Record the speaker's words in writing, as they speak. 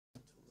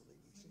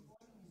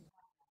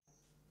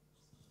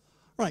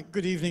Right,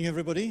 good evening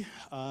everybody.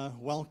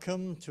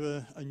 Welcome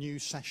to a new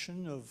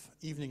session of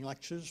evening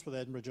lectures with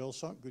Edinburgh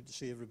GeoSoc. Good to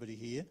see everybody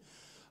here.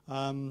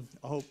 I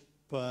hope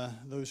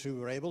those who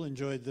were able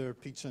enjoyed their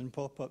pizza and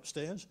pop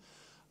upstairs.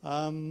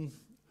 I'm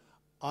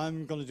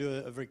going to do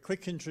a very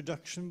quick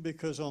introduction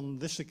because on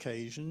this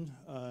occasion,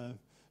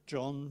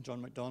 John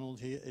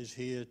Macdonald is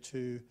here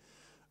to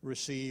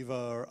receive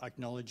our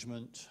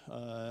acknowledgement,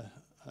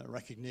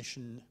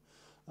 recognition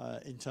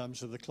in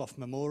terms of the Clough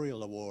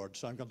Memorial Award.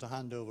 So I'm going to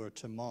hand over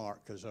to Mark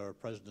as our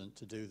president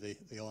to do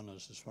the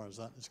honours as far as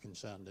that is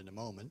concerned in a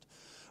moment.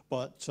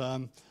 But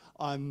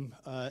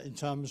in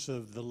terms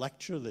of the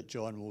lecture that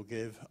John will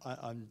give,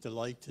 I'm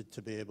delighted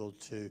to be able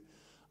to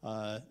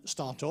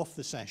start off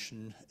the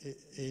session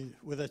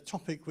with a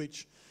topic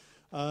which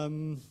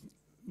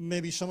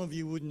maybe some of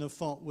you wouldn't have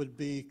thought would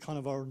be kind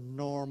of our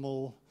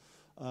normal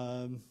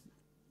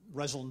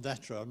raison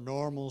d'etre, our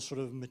normal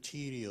sort of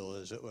material,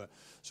 as it were.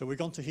 So we're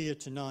going to hear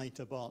tonight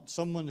about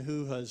someone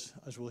who has,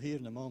 as we'll hear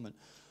in a moment,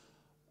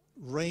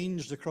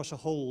 ranged across a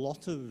whole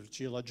lot of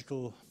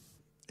geological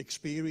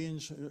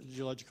experience,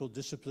 geological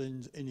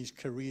disciplines in his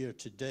career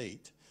to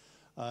date,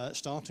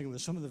 starting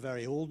with some of the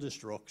very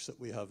oldest rocks that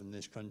we have in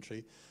this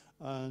country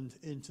and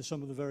into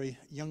some of the very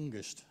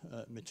youngest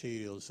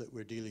materials that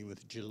we're dealing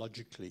with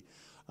geologically.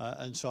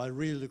 And so I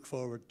really look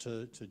forward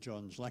to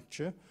John's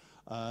lecture.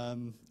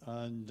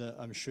 And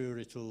I'm sure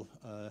it'll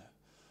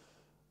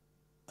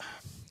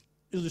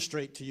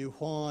illustrate to you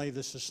why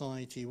the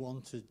Society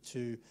wanted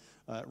to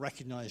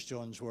recognise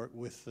John's work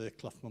with the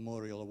Clough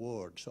Memorial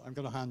Award. So I'm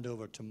going to hand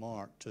over to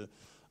Mark to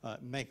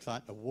make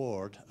that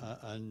award,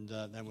 and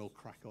then we'll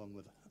crack on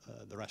with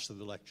the rest of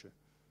the lecture.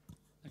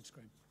 Thanks,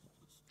 Graham.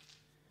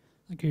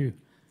 Thank you.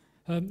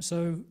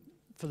 So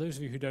for those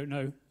of you who don't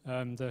know,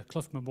 the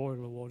Clough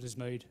Memorial Award is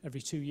made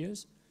every 2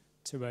 years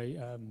to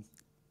a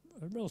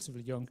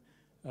relatively young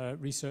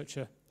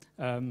researcher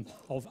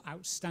of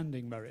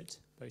outstanding merit,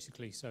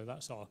 basically. So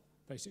that's our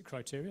basic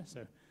criteria,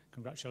 so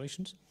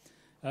congratulations.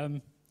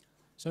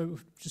 So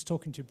just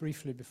talking to you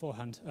briefly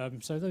beforehand,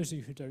 so those of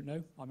you who don't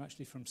know, I'm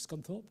actually from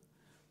Scunthorpe,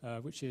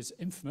 which is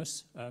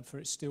infamous for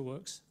its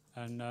steelworks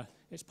and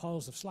its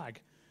piles of slag.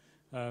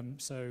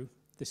 So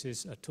this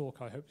is a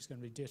talk I hope is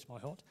going to be dear to my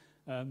heart.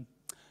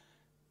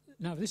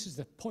 Now this is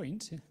the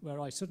point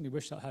where I suddenly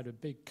wish I had a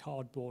big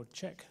cardboard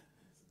check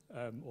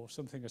or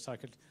something that I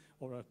could,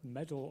 or a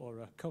medal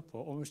or a cup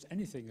or almost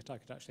anything that I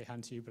could actually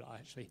hand to you, but I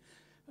actually,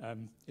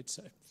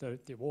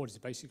 the award is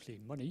basically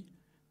money,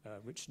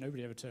 which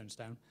nobody ever turns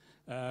down.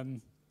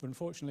 But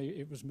unfortunately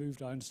it was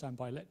moved, I understand,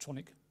 by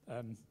electronic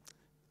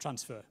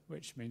transfer,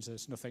 which means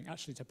there's nothing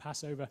actually to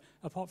pass over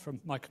apart from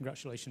my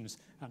congratulations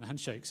and a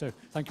handshake. So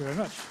thank you very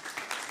much.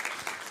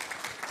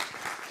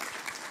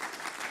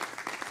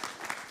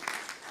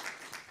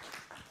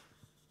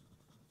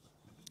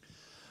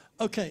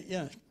 Okay,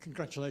 yeah,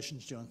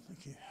 congratulations, John.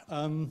 Thank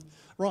you.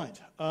 Right,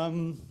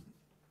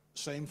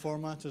 same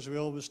format as we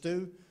always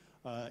do.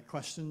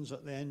 Questions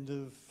at the end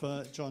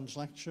of John's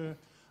lecture,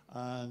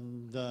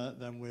 and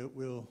then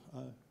we'll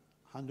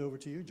hand over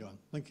to you, John.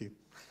 Thank you.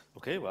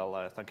 Okay,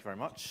 well, thank you very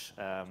much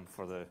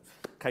for the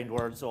kind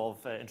words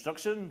of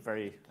introduction.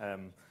 Very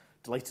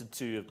delighted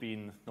to have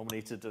been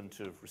nominated and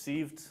to have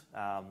received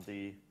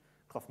the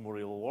Clough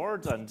Memorial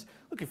Award, and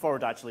looking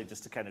forward actually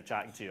just to kind of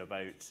chatting to you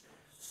about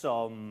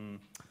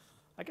some,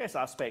 I guess,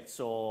 aspects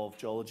of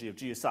geology, of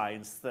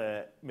geoscience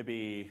that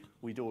maybe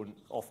we don't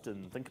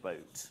often think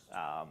about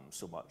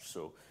so much.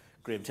 So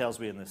Graham tells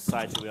me in the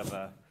Society we have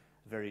a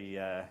very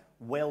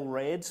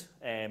well-read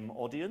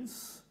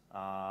audience,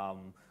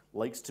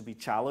 likes to be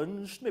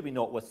challenged, maybe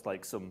not with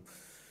like some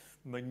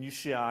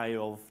minutiae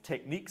of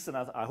techniques, and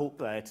I hope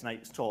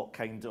tonight's talk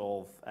kind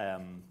of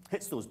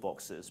hits those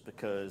boxes,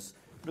 because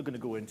I'm not going to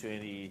go into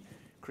any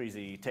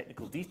crazy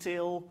technical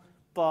detail,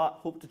 but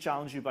hope to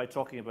challenge you by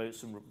talking about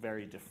some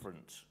very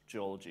different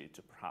geology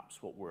to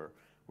perhaps what we're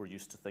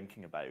used to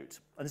thinking about.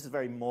 And this is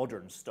very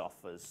modern stuff,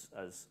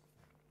 as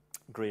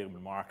Graham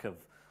and Mark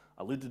have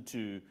alluded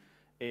to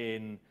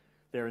in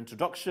their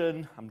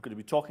introduction. I'm going to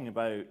be talking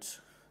about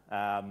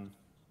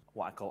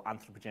what I call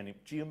anthropogenic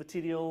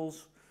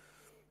geomaterials,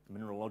 the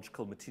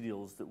mineralogical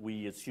materials that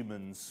we as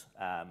humans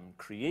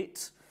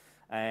create,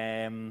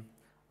 and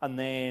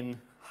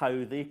then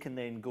how they can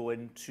then go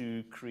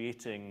into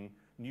creating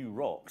new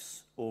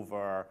rocks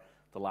over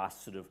the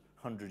last sort of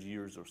 100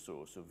 years or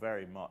so. So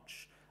very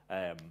much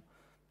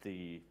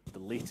the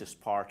latest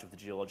part of the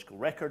geological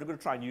record. I'm going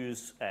to try and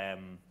use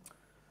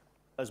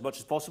as much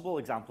as possible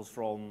examples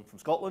from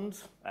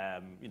Scotland,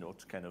 you know,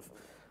 to kind of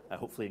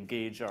hopefully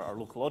engage our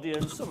local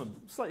audience. Some are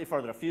slightly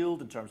further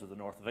afield in terms of the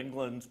north of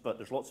England, but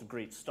there's lots of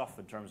great stuff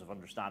in terms of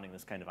understanding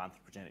this kind of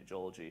anthropogenic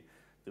geology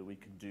that we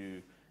can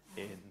do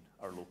in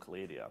our local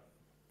area.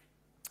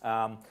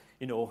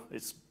 You know,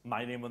 it's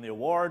my name on the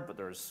award, but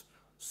there's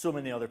so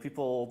many other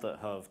people that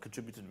have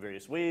contributed in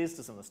various ways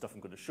to some of the stuff I'm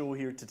going to show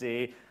here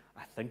today.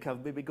 I think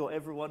I've maybe got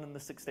everyone in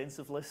this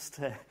extensive list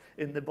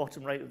in the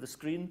bottom right of the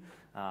screen.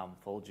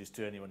 Apologies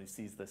to anyone who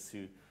sees this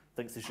who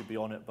thinks they should be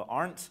on it but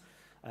aren't.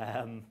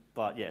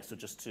 But yeah, so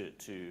just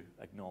to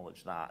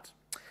acknowledge that.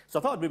 So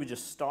I thought I'd maybe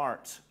just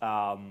start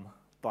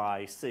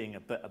by saying a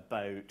bit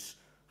about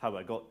how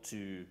I got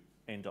to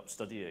end up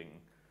studying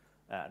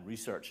and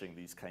researching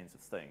these kinds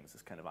of things,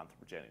 this kind of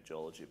anthropogenic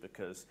geology,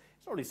 because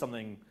it's not really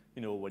something,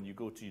 you know, when you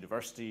go to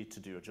university to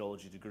do a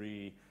geology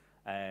degree,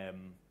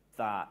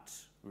 that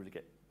really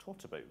get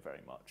taught about very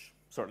much.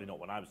 Certainly not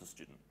when I was a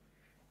student.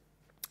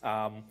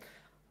 And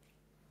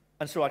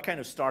so I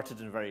kind of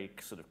started in a very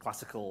sort of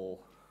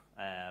classical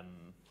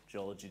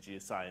geology,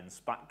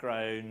 geoscience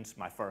background.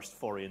 My first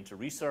foray into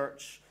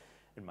research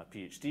in my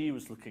PhD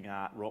was looking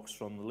at rocks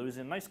from the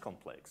Lewisian Gneiss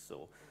Complex,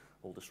 so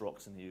oldest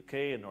rocks in the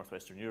UK and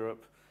northwestern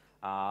Europe,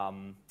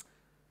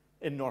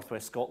 in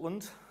northwest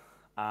Scotland.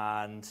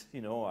 And,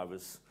 you know, I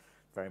was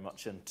very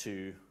much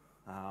into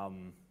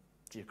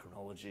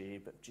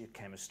geochronology, but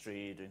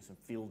geochemistry, doing some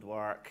field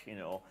work, you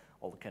know,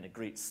 all the kind of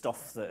great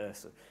stuff that a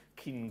sort of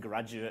keen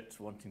graduate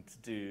wanting to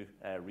do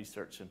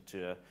research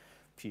into a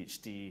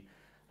PhD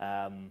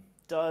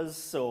does.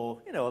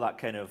 So, you know, that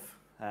kind of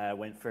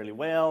went fairly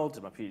well.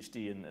 Did my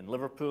PhD in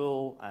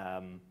Liverpool.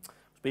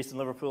 Was based in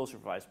Liverpool,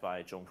 supervised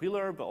by John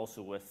Wheeler, but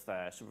also with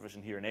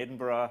supervision here in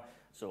Edinburgh.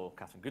 So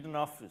Catherine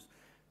Goodenough, who's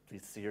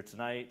pleased to see here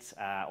tonight.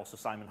 Also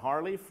Simon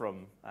Harley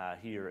from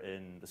here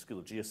in the School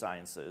of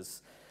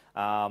Geosciences.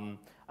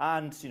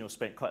 And, you know,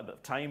 spent quite a bit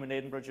of time in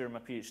Edinburgh during my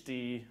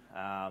PhD,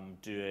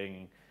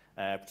 doing,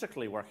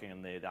 particularly working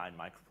in the ion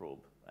microprobe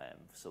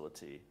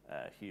facility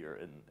here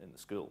in the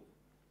school.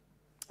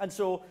 And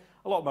so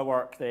a lot of my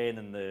work then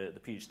in the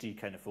PhD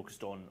kind of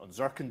focused on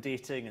zircon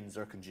dating and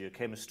zircon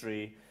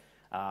geochemistry.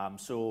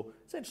 So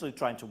essentially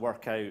trying to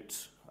work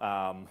out,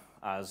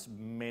 as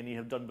many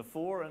have done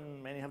before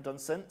and many have done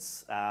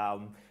since,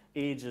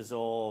 ages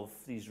of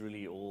these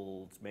really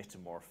old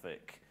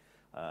metamorphic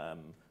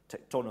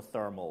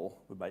tectonothermal,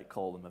 we might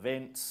call them,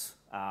 events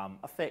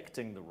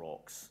affecting the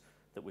rocks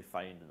that we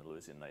find in the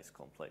Lewisian Gneiss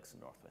Complex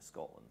in northwest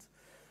Scotland.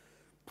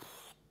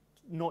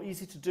 Not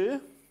easy to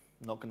do,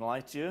 not going to lie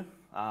to you.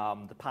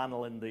 The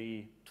panel in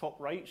the top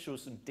right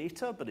shows some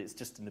data, but it's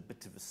just in a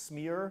bit of a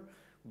smear.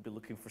 We'll be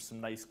looking for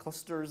some nice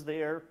clusters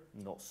there,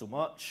 not so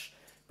much.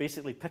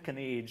 Basically pick an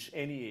age,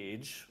 any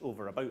age,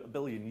 over about 1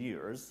 billion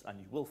years, and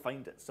you will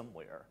find it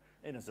somewhere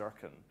in a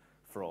zircon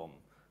from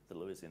the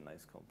Lewisian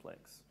Gneiss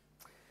Complex.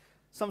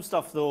 Some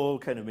stuff, though,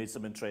 kind of made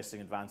some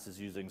interesting advances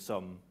using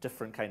some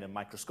different kind of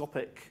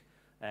microscopic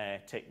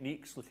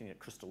techniques, looking at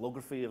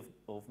crystallography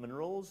of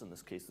minerals, in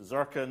this case the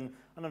zircon,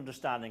 and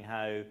understanding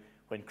how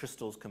when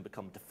crystals can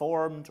become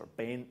deformed or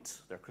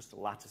bent, their crystal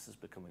lattice is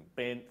becoming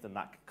bent, then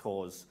that can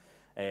cause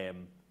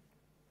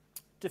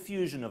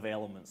diffusion of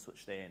elements,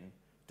 which then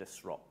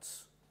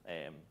disrupts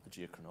the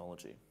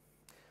geochronology.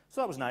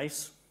 So that was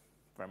nice,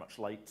 very much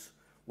liked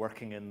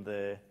working in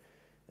the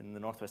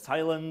Northwest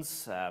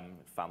Highlands,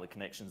 family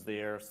connections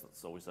there, so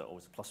that's always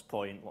a plus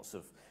point. Lots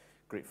of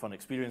great fun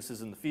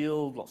experiences in the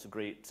field, lots of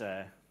great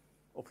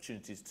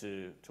opportunities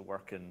to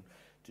work in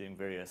doing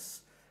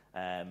various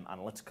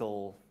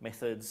analytical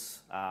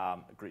methods, a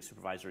great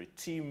supervisory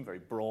team, very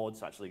broad,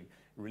 so actually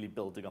really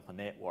building up a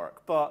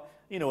network. But,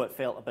 you know, it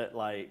felt a bit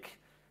like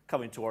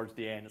coming towards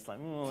the end, it's like,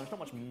 there's not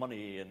much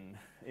money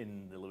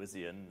in the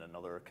Lewisian and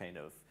other kind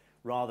of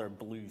rather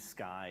blue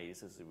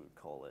skies, as they would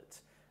call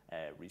it.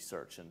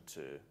 Research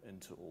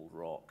into old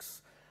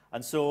rocks.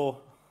 And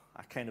so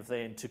I kind of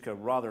then took a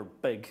rather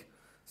big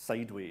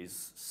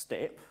sideways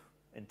step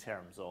in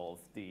terms of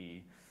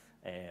the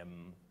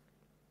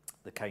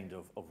kind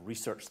of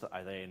research that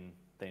I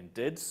then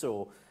did.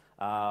 So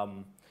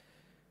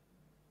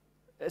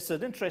it's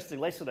an interesting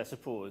lesson, I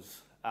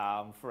suppose,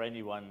 for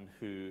anyone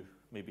who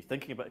may be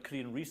thinking about a career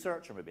in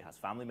research or maybe has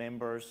family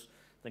members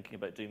thinking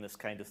about doing this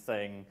kind of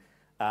thing.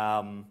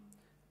 A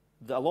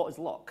lot is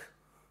luck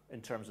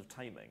in terms of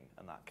timing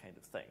and that kind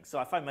of thing. So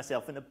I found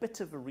myself in a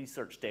bit of a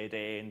research dead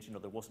end. You know,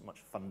 there wasn't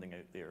much funding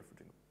out there for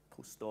doing a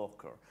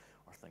postdoc or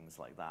things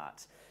like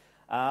that.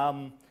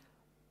 And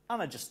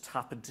I just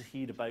happened to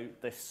hear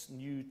about this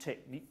new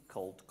technique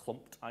called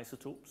clumped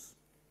isotopes.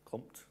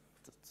 Clumped,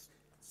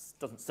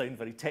 doesn't sound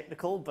very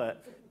technical,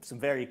 but some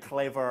very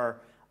clever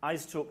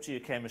isotope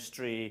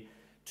geochemistry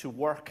to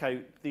work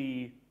out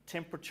the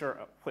temperature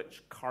at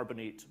which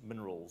carbonate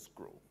minerals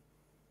grow.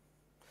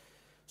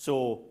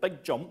 So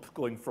big jump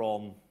going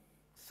from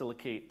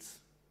silicate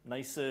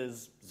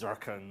gneisses,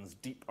 zircons,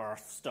 deep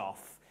earth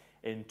stuff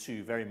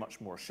into very much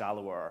more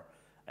shallower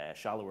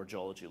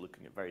geology,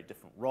 looking at very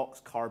different rocks,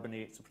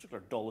 carbonates, in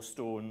particular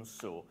dolostones,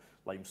 so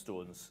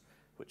limestones,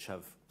 which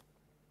have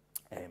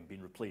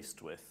been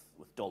replaced with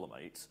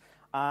dolomites.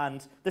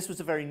 And this was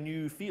a very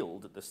new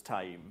field at this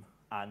time,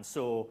 and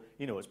so,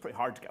 you know, it's pretty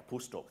hard to get a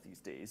postdoc these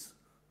days.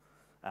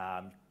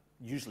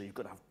 Usually you've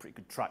got to have pretty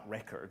good track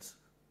records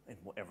in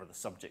whatever the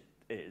subject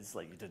is,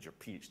 like you did your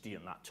PhD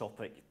on that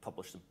topic, you've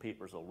published some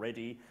papers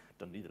already,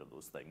 done neither of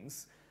those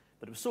things.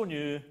 But it was so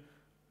new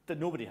that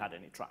nobody had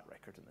any track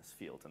record in this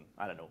field. And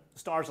I don't know, the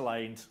stars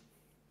aligned,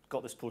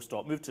 got this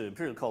postdoc, moved to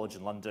Imperial College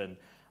in London,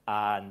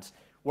 and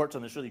worked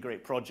on this really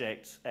great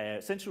project.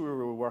 Essentially, we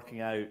were working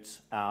out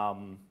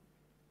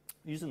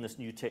using this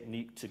new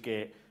technique to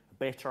get a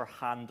better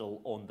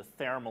handle on the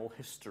thermal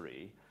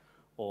history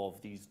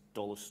of these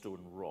dolostone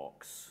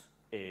rocks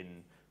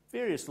in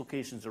various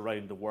locations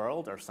around the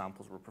world. Our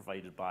samples were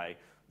provided by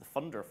the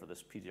funder for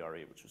this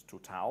PDRA, which was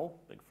Total,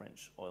 big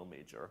French oil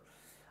major.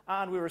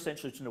 And we were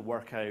essentially trying to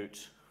work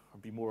out, or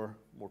be more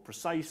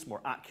precise,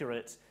 more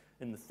accurate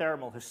in the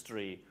thermal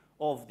history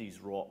of these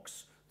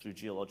rocks through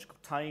geological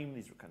time.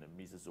 These were kind of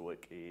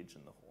Mesozoic age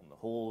on the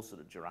whole, sort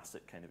of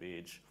Jurassic kind of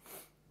age.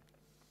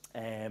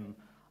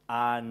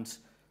 And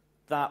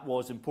that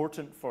was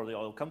important for the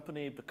oil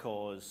company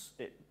because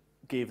it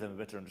gave them a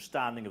better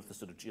understanding of the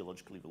sort of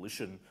geological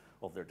evolution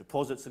of their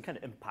deposits and kind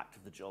of impact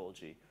of the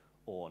geology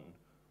on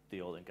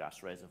the oil and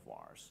gas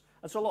reservoirs.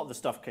 And so a lot of the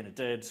stuff kind of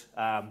did.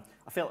 I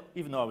felt,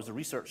 even though I was a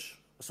research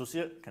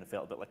associate, kind of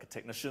felt a bit like a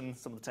technician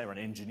some of the time, or an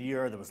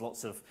engineer. There was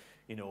lots of,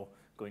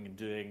 going and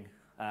doing,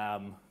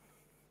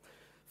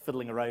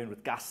 fiddling around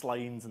with gas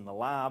lines in the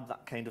lab,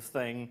 that kind of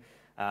thing.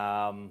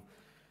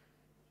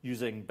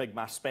 Using big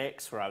mass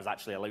specs where I was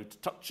actually allowed to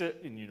touch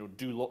it and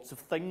do lots of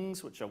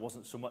things, which I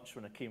wasn't so much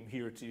when I came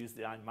here to use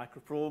the ion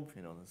microprobe.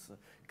 There's the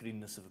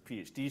greenness of a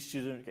PhD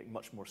student, getting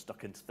much more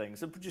stuck into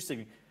things and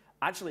producing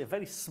actually a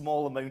very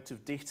small amount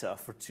of data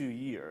for 2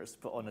 years,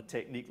 but on a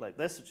technique like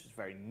this, which is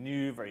very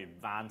new, very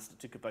advanced. It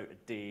took about a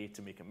day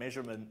to make a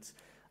measurement.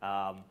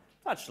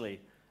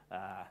 Actually,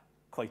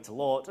 quite a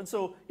lot. And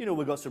so,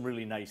 we got some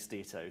really nice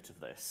data out of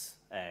this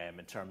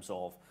in terms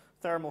of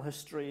thermal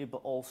history,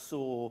 but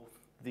also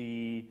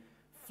the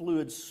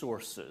fluid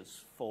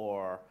sources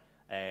for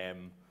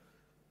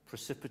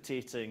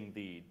precipitating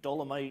the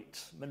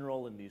dolomite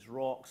mineral in these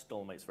rocks.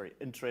 Dolomite's very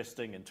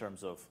interesting in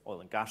terms of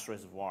oil and gas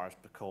reservoirs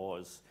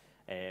because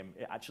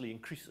it actually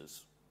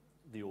increases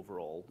the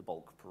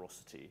bulk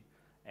porosity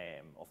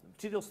of the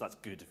material. So that's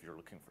good if you're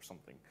looking for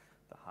something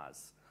that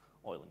has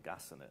oil and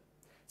gas in it.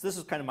 So this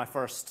was kind of my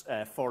first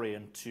foray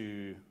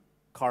into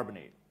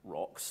carbonate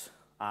rocks.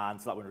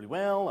 And so that went really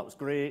well. That was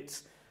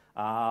great.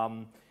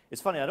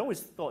 It's funny, I'd always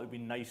thought it'd be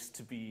nice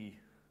to be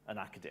an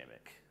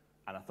academic.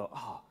 And I thought,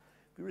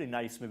 it'd be really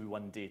nice maybe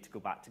one day to go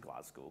back to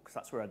Glasgow, because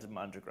that's where I did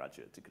my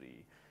undergraduate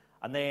degree.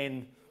 And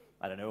then,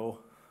 I don't know,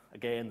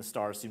 again, the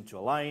stars seemed to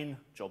align,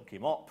 job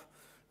came up.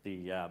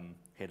 The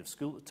head of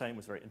school at the time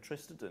was very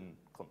interested in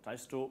clumped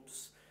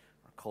isotopes.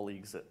 Our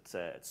colleagues at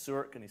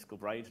Sewerk and East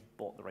Kilbride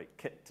bought the right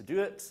kit to do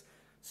it.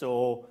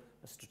 So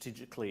a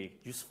strategically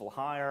useful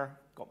hire,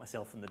 got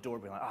myself in the door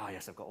being like,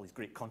 yes, I've got all these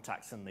great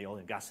contacts in the oil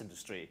and gas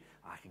industry.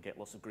 I can get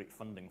lots of great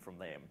funding from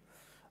them.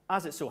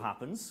 As it so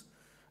happens,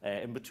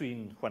 in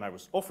between when I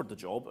was offered the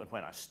job and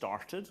when I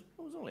started, it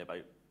was only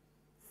about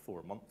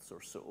 4 months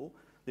or so,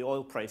 the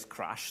oil price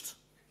crashed.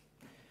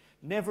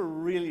 Never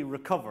really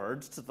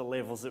recovered to the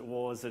levels it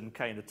was in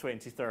kind of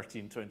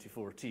 2013,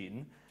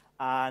 2014,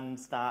 and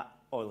that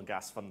oil and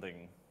gas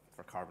funding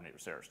for carbonate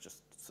research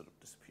just sort of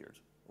disappeared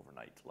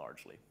overnight,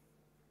 largely.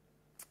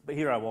 But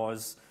here I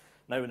was,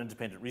 now an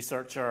independent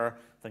researcher,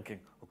 thinking,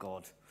 oh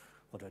God,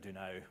 what do I do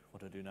now? What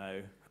do I do now?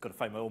 I've got to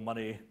find my own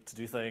money to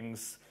do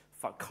things,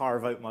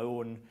 carve out my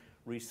own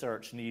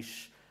research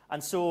niche.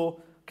 And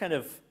so kind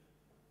of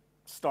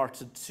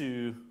started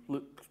to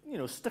look,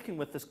 sticking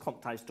with this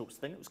clumped isotopes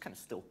thing. It was kind of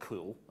still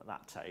cool at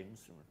that time,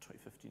 so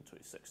 2015,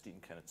 2016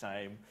 kind of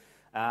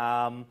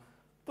time.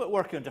 But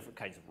working on different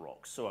kinds of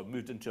rocks. So I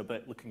moved into a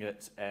bit looking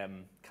at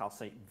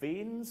calcite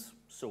veins,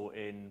 so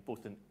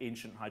both in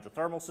ancient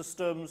hydrothermal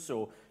systems,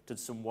 so did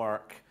some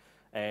work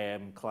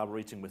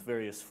collaborating with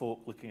various folk,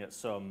 looking at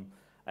some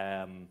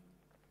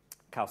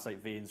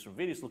calcite veins from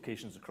various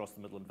locations across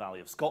the Midland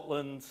Valley of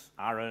Scotland,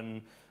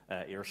 Arran,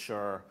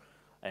 Ayrshire,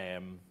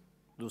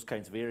 those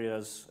kinds of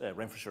areas,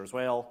 Renfrewshire as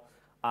well,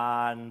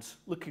 and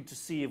looking to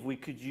see if we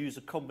could use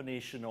a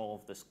combination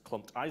of this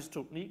clumped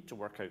isotope technique to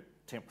work out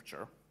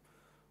temperature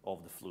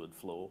of the fluid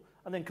flow,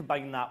 and then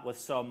combine that with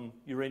some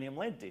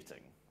uranium-lead dating,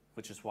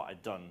 which is what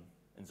I'd done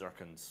in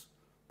zircons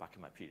back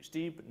in my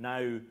PhD, but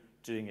now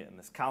doing it in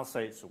this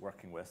calcite, so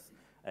working with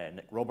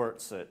Nick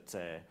Roberts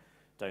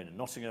down in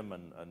Nottingham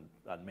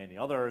and many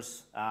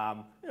others.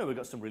 We've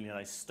got some really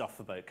nice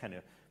stuff about kind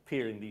of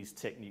pairing these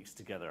techniques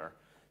together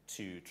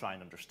to try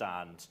and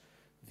understand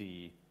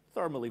the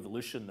thermal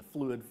evolution, the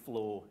fluid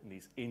flow in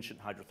these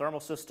ancient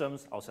hydrothermal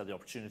systems. I also had the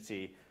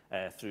opportunity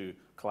through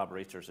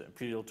collaborators at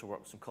Imperial to work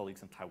with some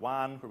colleagues in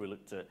Taiwan, where we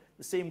looked at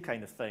the same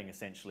kind of thing,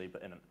 essentially,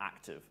 but in an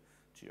active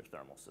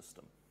geothermal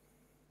system.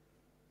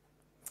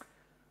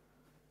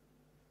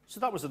 So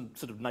that was a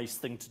sort of nice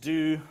thing to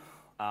do,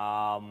 but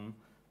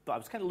I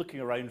was kind of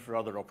looking around for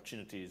other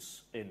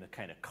opportunities in the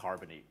kind of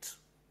carbonate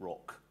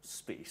rock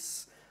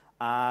space.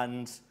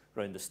 And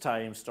around this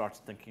time,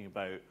 started thinking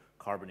about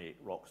carbonate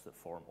rocks that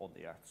form on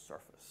the Earth's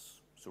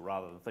surface. So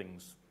rather than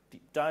things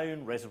deep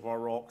down, reservoir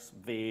rocks,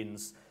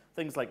 veins,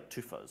 things like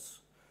tufas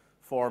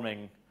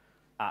forming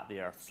at the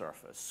Earth's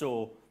surface.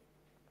 So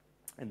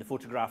in the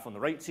photograph on the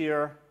right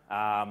here,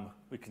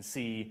 we can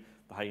see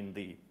behind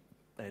the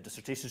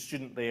dissertation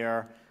student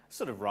there,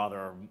 sort of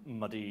rather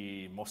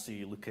muddy,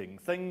 mossy looking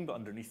thing, but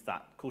underneath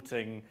that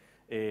coating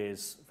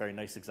is a very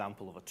nice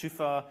example of a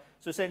tufa.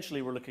 So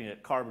essentially we're looking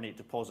at carbonate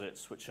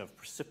deposits which have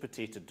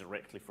precipitated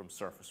directly from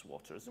surface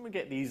waters. And we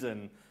get these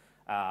in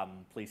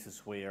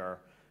places where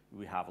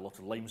we have a lot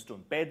of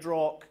limestone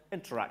bedrock,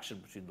 interaction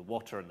between the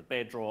water and the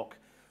bedrock,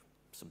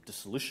 some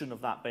dissolution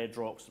of that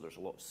bedrock, so there's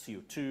a lot of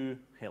CO2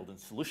 held in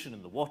solution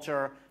in the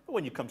water. But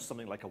when you come to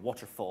something like a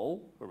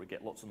waterfall, where we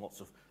get lots and lots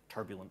of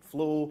turbulent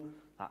flow,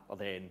 that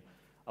then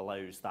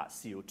allows that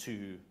CO2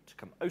 to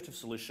come out of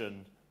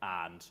solution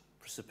and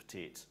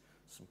precipitate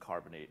some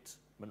carbonate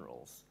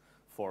minerals,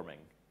 forming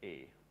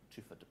a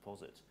tufa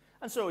deposit.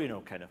 And so,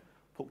 kind of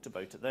poked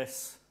about at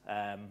this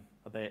a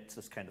bit,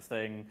 this kind of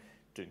thing,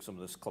 doing some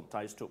of this clumped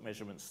isotope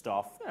measurement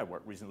stuff. It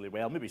worked reasonably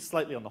well, maybe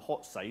slightly on the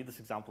hot side. This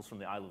example's from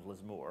the Isle of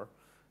Lismore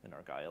in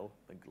Argyll,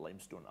 big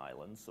limestone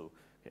island, so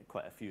get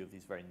quite a few of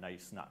these very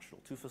nice natural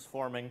tufas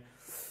forming.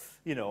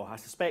 I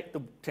suspect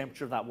the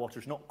temperature of that water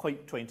is not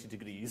quite 20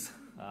 degrees,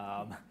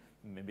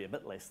 maybe a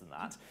bit less than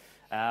that.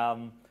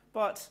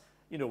 But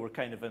we're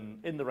kind of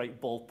in the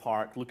right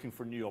ballpark, looking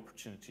for new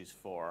opportunities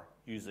for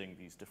using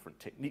these different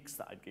techniques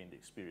that I'd gained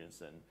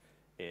experience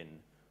in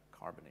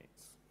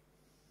carbonates.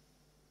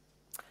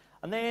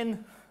 And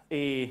then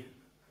a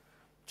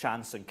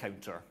chance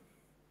encounter.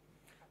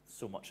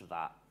 So much of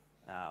that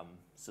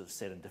sort of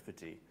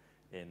serendipity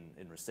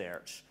in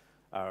research.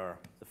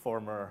 The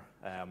former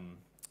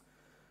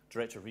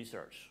director of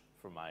research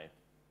for my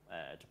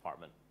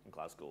department in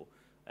Glasgow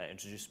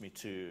introduced me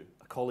to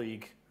a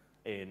colleague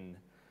in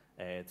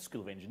the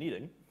School of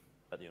Engineering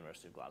at the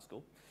University of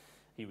Glasgow.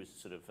 He was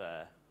sort of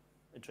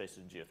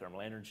interested in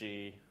geothermal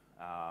energy,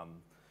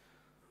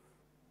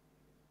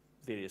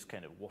 various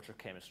kind of water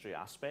chemistry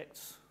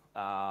aspects,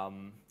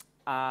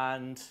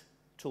 and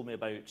told me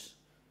about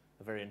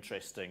a very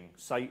interesting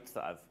site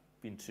that I've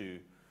been to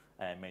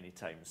many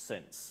times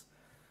since.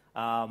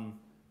 So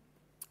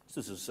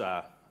this is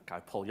a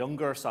guy, Paul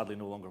Younger, sadly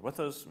no longer with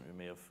us. You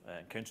may have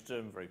encountered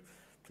him. Very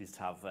pleased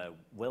to have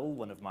Will,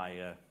 one of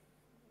my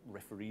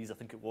referees, I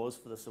think it was,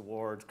 for this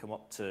award, come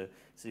up to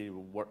see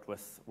worked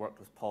with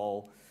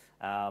Paul.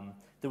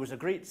 There was a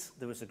great.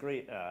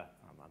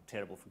 I'm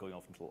terrible for going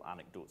off into little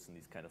anecdotes and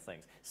these kind of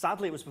things.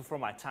 Sadly, it was before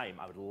my time.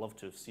 I would love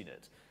to have seen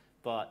it,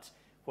 but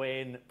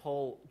when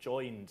Paul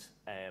joined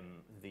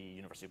the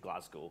University of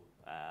Glasgow,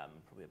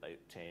 probably about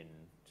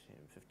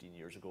 15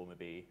 years ago,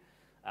 maybe.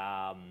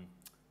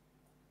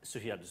 So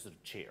he had a sort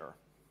of chair,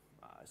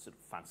 a sort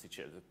of fancy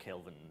chair, the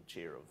Kelvin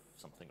chair of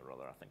something or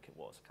other, I think it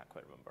was. I can't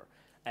quite remember.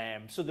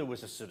 So there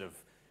was a sort of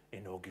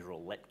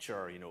inaugural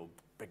lecture,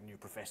 big new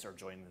professor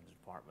joining the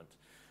department.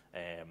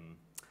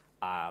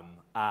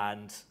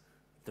 And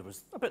there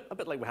was a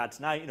bit like we had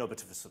tonight, a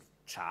bit of a sort of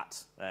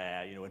chat,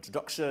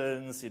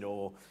 introductions, talking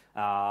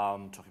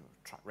about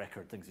track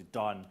record, things he'd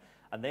done.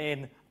 And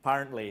then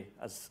apparently,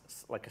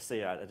 like I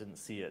say, I didn't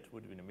see it,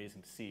 would have been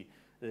amazing to see,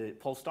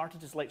 Paul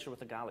started his lecture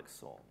with a Gaelic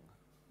song.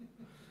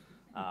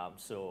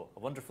 So a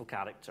wonderful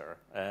character.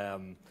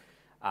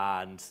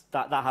 And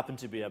that happened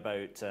to be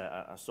about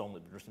a song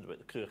that had been written about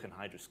the Clough and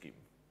hydro scheme.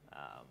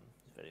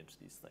 He's very into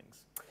these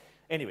things.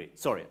 Anyway,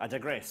 sorry, I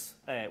digress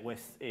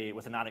with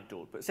an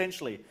anecdote. But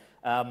essentially,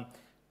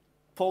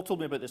 Paul told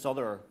me about this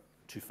other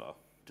tufa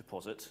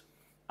deposit,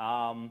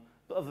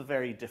 but of a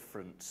very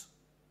different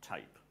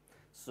type.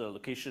 So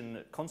location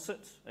at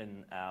Consett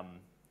in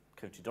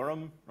County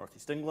Durham,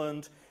 northeast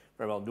England,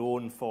 very well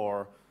known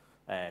for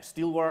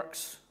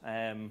steelworks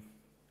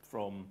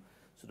from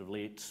sort of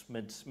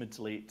mid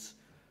to late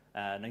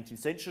 19th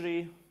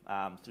century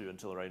through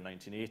until around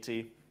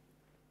 1980.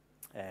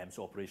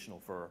 So operational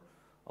for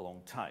a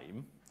long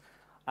time.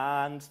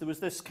 And there was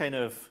this kind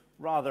of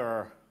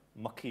rather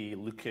mucky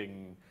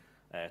looking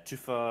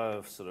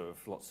tufa, sort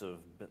of lots of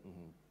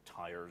bitten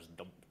tires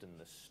dumped in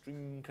the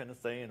stream kind of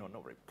thing,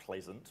 not very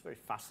pleasant, very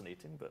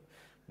fascinating, but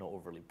not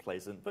overly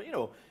pleasant. But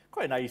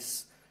quite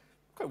nice,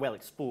 quite well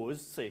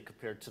exposed, say,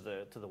 compared to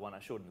the one I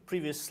showed in the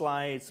previous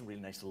slide. Some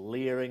really nice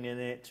layering in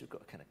it. We've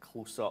got a kind of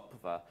close-up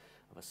of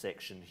a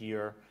section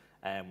here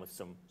with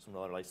some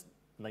rather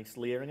nice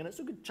layering, and it's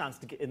a good chance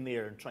to get in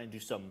there and try and do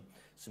some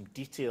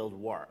detailed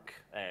work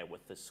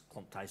with this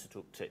clumped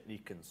isotope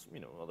technique and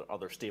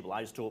other stable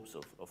isotopes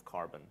of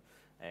carbon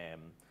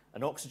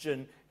and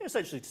oxygen,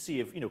 essentially to see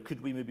if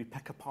could we maybe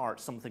pick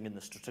apart something in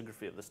the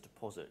stratigraphy of this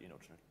deposit, trying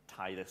to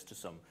tie this to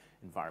some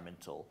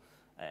environmental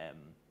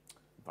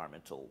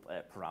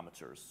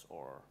parameters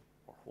or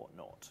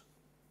whatnot.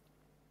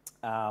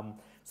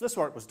 So this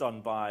work was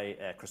done by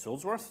Chris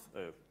Holdsworth,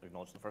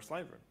 acknowledged in the first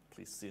slide. We're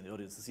pleased to see in the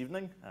audience this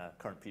evening,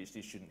 current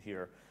PhD student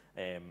here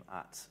in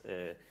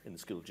the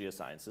School of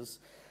Geosciences.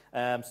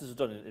 So this was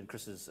done in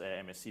Chris's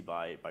MSc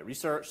by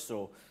research,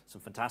 so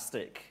some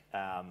fantastic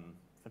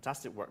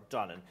work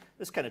done. And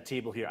this kind of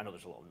table here, I know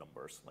there's a lot of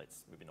numbers,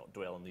 let's maybe not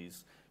dwell on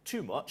these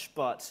too much,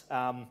 but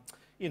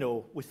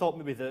we thought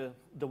maybe the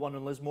one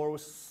in Lismore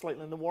was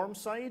slightly on the warm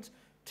side.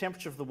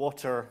 Temperature of the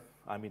water,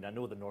 I mean, I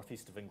know the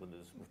northeast of England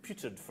is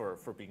reputed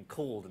for being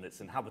cold and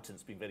its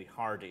inhabitants being very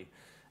hardy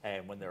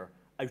when they're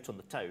out on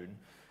the town.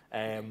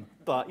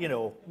 But,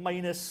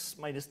 minus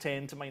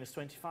 10 to minus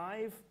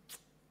 25,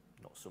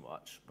 not so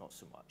much.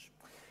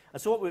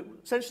 And so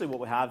essentially what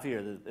we have here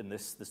in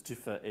this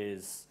tufa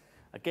is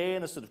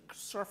Again, a sort of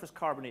surface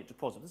carbonate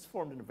deposit. This is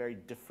formed in a very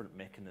different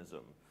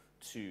mechanism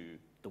to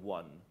the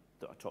one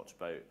that I talked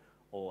about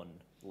on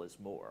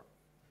Lismore.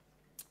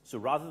 So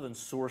rather than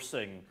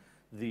sourcing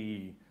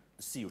the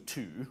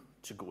CO2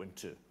 to go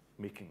into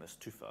making this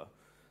tufa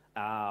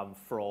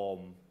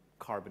from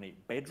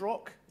carbonate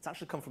bedrock, it's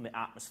actually come from the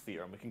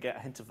atmosphere, and we can get a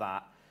hint of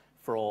that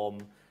from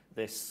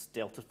this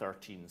delta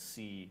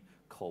 13C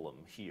column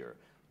here.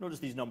 Notice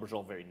these numbers are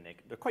all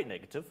they're quite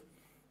negative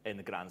in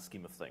the grand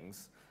scheme of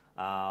things.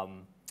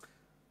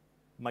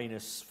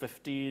 Minus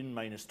 15,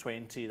 minus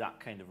 20, that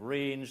kind of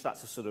range.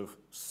 That's a sort of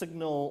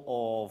signal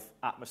of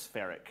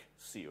atmospheric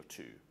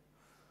CO2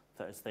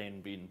 that has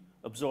then been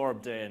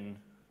absorbed in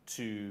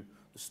to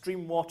the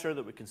stream water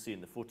that we can see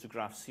in the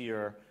photographs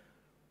here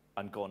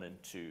and gone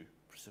into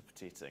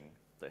precipitating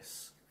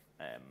this,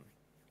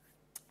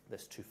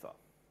 this tufa.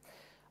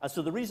 And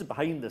so the reason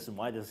behind this and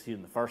why this is here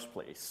in the first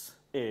place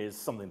is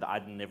something that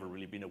I'd never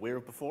really been aware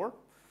of before,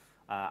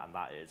 and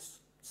that is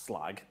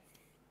slag.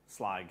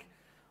 Slag,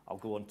 I'll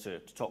go on to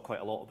talk quite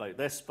a lot about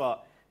this,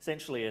 but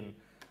essentially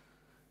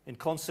in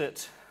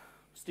Consett,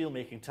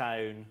 steelmaking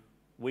town,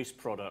 waste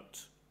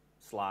product,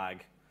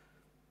 slag,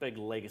 big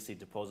legacy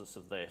deposits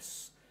of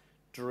this,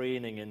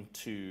 draining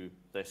into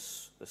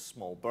this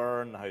small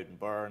burn, the Howden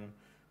Burn,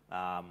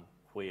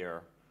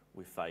 where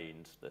we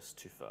find this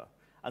tufa.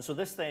 And so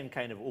this then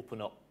kind of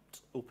opened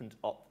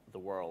up the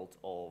world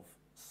of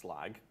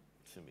slag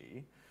to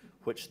me,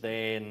 which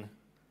then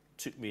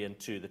took me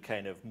into the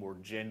kind of more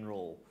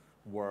general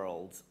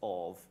world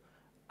of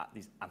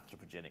these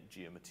anthropogenic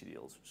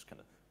geomaterials, which is kind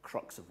of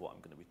crux of what I'm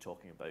going to be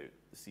talking about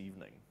this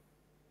evening.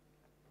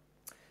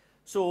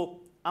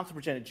 So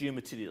anthropogenic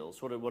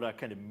geomaterials, what do I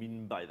kind of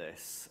mean by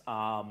this?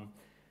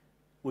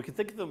 We can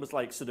think of them as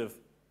like sort of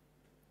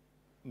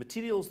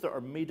materials that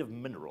are made of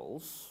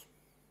minerals,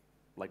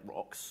 like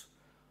rocks,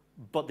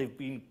 but they've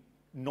been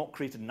not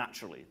created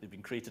naturally. They've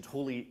been created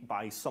wholly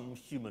by some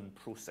human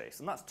process.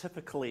 And that's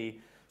typically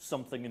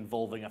something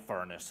involving a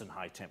furnace and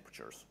high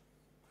temperatures.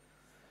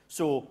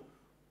 So,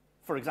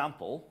 for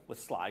example, with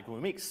slag, when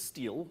we make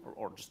steel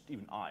or just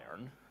even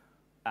iron,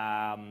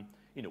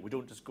 you know, we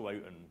don't just go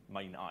out and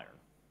mine iron.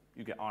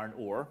 You get iron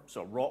ore,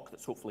 so a rock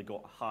that's hopefully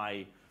got a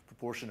high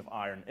proportion of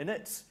iron in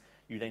it.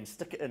 You then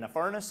stick it in a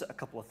furnace at a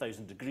couple of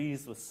thousand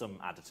degrees with some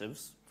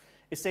additives,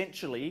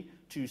 essentially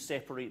to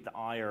separate the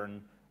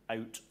iron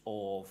out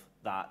of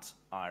that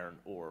iron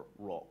ore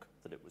rock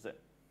that it was in.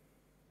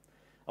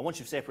 And once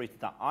you've separated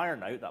that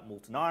iron out, that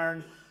molten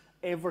iron,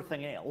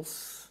 everything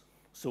else,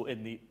 so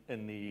in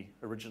the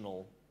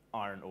original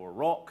iron ore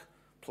rock,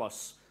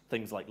 plus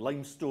things like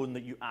limestone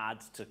that you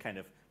add to kind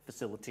of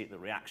facilitate the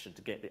reaction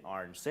to get the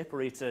iron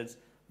separated,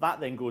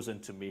 that then goes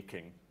into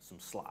making some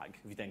slag.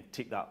 If you then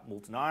take that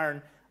molten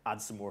iron,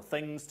 add some more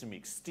things to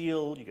make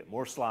steel, you get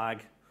more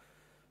slag.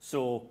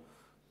 So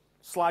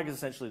slag is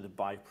essentially the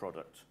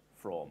byproduct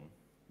from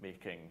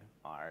making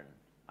iron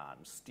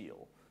and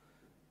steel.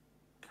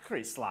 You can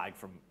create slag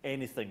from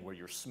anything where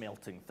you're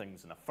smelting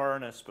things in a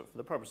furnace, but for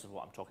the purpose of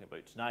what I'm talking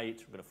about tonight,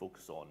 we're going to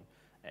focus on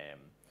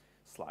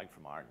slag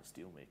from iron and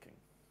steel making.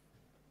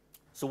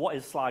 So what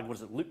is slag? What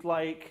does it look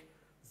like?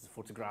 This is a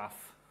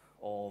photograph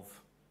of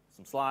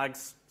some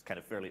slags. It's kind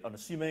of fairly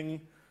unassuming,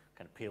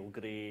 kind of pale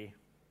grey,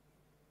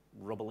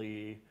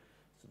 rubbly,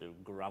 sort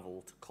of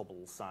gravel to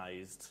cobble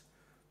sized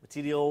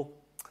material.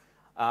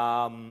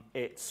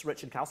 It's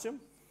rich in calcium,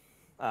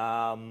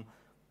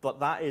 but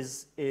that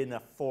is in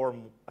a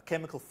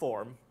chemical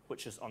form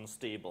which is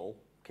unstable,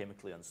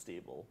 chemically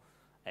unstable,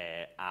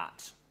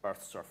 at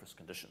Earth's surface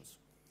conditions.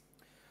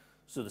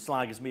 So the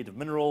slag is made of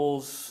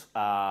minerals,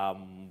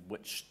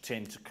 which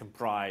tend to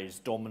comprise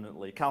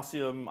dominantly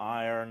calcium,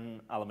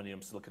 iron,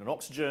 aluminium, silicon, and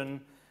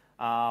oxygen.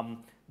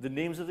 The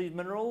names of these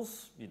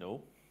minerals, you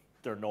know,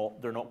 they're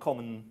not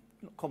common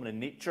in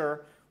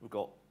nature. We've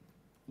got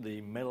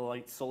the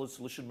melolite solid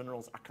solution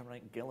minerals,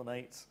 aconite,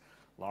 gehlenite,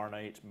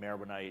 larnite,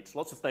 merwenite,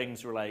 lots of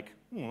things you're like,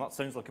 that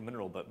sounds like a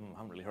mineral, but I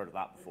haven't really heard of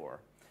that before.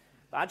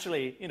 But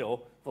actually, you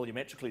know,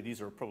 volumetrically,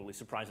 these are probably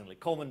surprisingly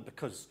common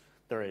because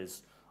there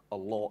is a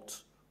lot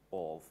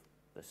of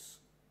this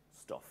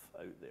stuff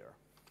out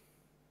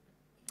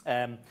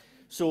there.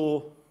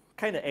 So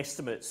kind of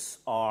estimates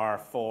are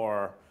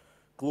for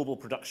global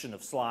production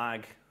of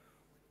slag,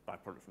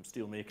 byproduct from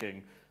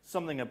steelmaking,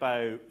 something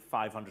about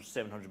 500 to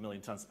 700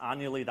 million tons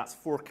annually. That's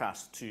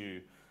forecast to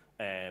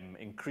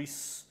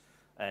increase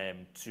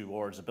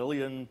towards 1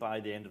 billion by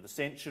the end of the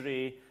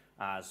century,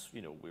 as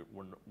you know,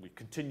 we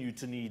continue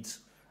to need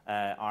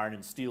iron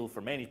and steel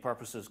for many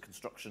purposes,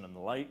 construction and the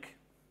like.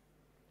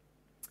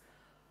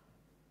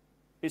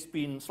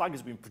 Slag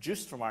has been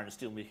produced from iron and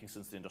steel making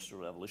since the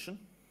Industrial Revolution.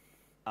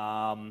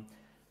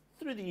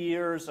 Through the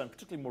years, and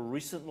particularly more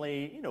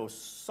recently, you know,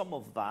 some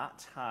of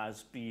that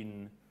has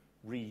been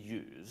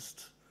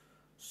reused.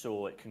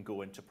 So it can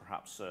go into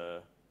perhaps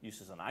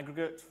use as an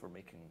aggregate for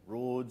making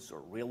roads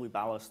or railway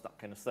ballast, that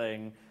kind of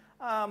thing.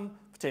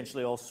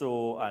 Potentially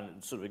also,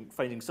 and sort of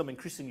finding some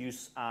increasing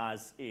use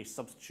as a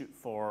substitute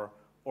for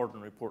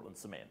ordinary Portland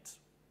cement.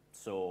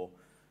 So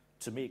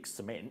to make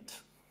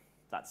cement,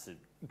 that's a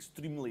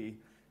extremely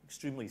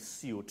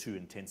CO2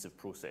 intensive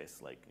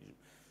process, like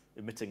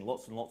emitting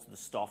lots and lots of the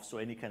stuff. So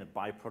any kind of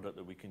byproduct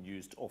that we can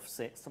use to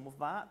offset some of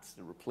that,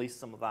 to replace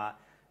some of that,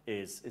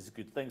 is a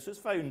good thing. So it's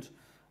found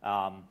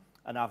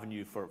an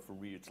avenue for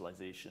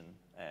reutilization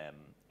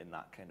in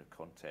that kind of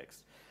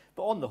context.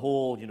 But on the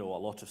whole, a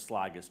lot of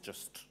slag is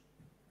just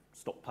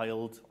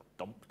stockpiled, or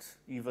dumped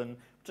even,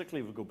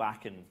 particularly if we go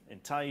back in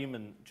time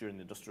and during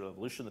the Industrial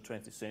Revolution, the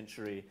 20th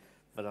century,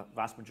 the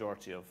vast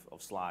majority of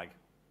slag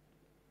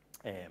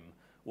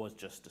was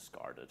just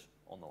discarded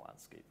on the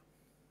landscape.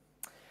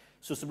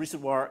 So some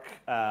recent work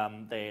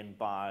then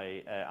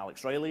by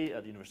Alex Riley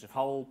at the University of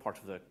Hull, part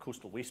of the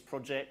Coastal Waste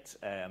Project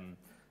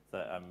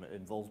that I'm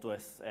involved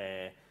with,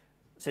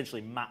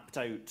 essentially mapped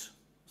out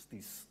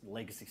these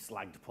legacy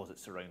slag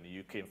deposits around the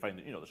UK and found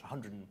that there's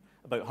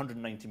about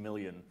 190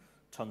 million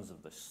tons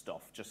of this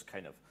stuff just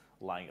kind of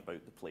lying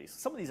about the place.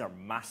 Some of these are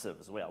massive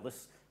as well.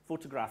 This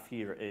photograph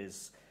here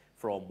is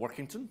from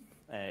Workington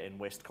in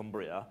West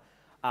Cumbria.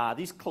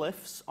 These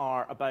cliffs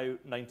are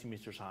about 90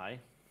 metres high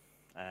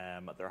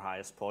at their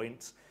highest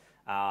point.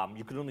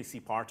 You can only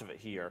see part of it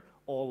here.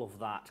 All of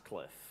that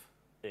cliff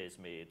is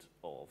made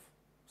of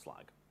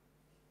slag.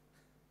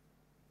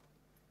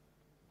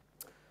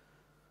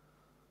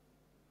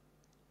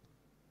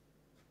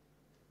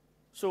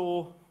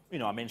 So,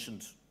 I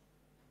mentioned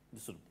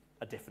sort of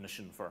a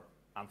definition for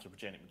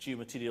anthropogenic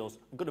geomaterials.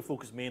 I'm going to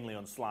focus mainly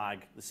on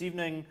slag this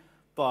evening,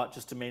 but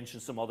just to mention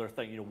some other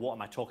thing, what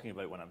am I talking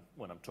about when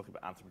I'm talking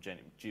about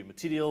anthropogenic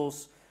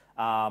geomaterials?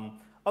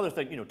 Other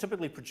thing,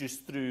 typically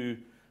produced through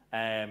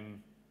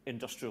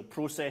industrial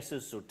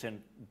processes, so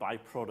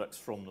byproducts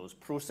from those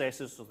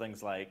processes, so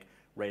things like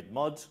red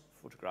mud,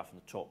 photograph in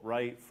the top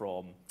right,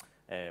 from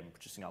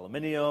producing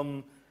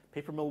aluminium,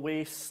 paper mill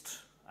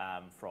waste,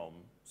 from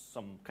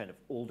some kind of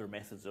older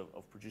methods of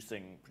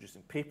producing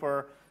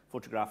paper.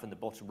 Photograph in the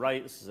bottom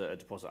right, this is a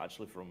deposit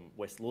actually from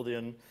West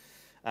Lothian.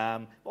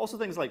 But also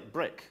things like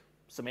brick,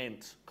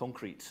 cement,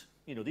 concrete.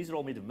 These are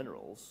all made of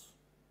minerals.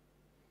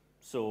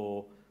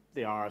 So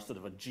they are sort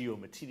of a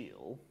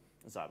geomaterial,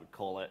 as I would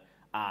call it,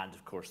 and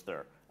of course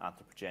they're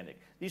anthropogenic.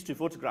 These two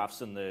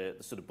photographs in the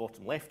sort of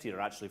bottom left here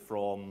are actually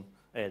from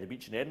the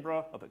beach in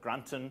Edinburgh, up at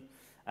Granton.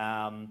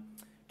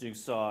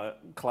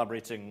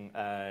 Collaborating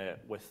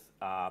with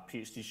a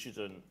PhD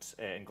student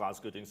in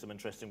Glasgow, doing some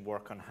interesting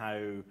work on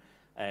how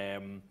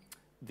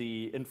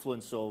the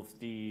influence of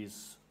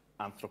these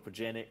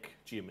anthropogenic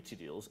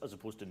geomaterials, as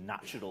opposed to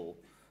natural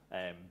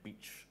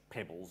beach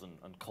pebbles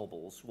and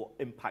cobbles, what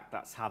impact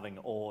that's having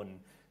on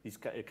these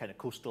kind of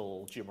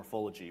coastal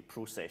geomorphology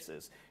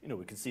processes.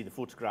 We can see the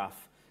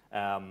photograph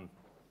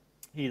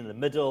here in the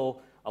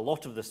middle. A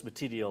lot of this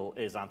material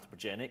is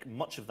anthropogenic.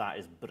 Much of that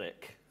is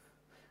brick.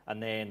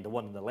 And then the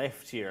one on the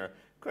left here,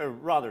 quite a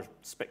rather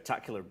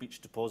spectacular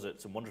beach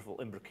deposits and wonderful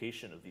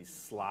imbrication of these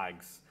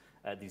slabs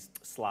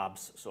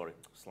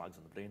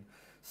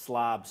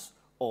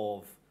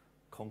of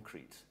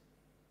concrete.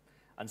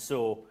 And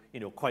so,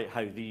 quite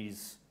how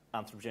these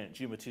anthropogenic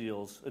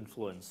geomaterials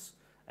influence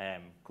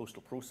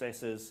coastal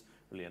processes,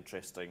 really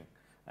interesting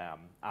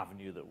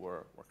avenue that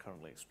we're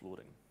currently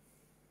exploring.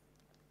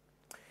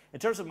 In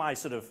terms of my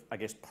sort of,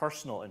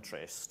 personal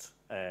interest,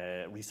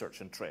 research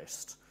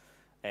interest,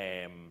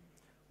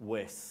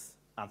 with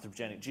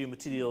anthropogenic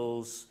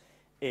geomaterials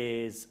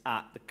is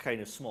at the kind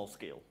of small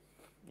scale,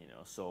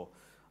 So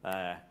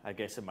I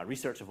guess in my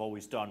research I've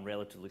always done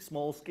relatively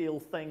small scale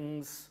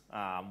things,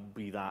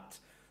 be that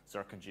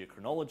zircon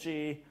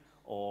geochronology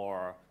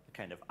or the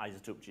kind of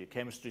isotope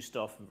geochemistry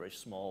stuff and very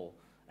small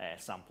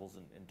samples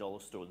in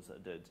dollostones that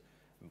I did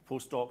in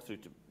postdoc, through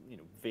to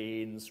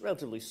veins,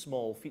 relatively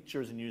small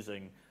features, and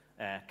using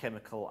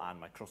chemical and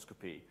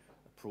microscopy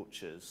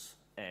approaches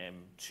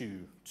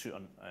to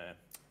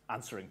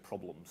answering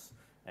problems,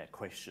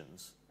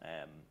 questions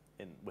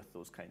with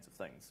those kinds of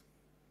things.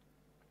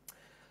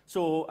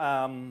 So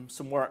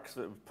some work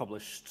that was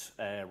published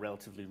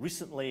relatively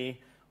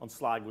recently on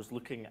slag was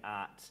looking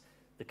at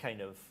the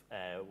kind of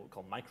what we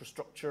call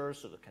microstructures,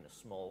 so the kind of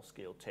small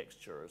scale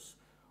textures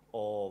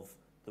of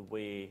the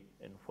way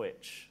in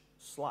which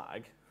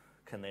slag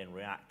can then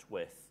react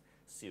with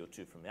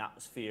CO2 from the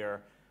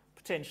atmosphere,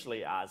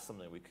 potentially as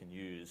something we can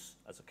use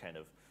as a kind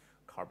of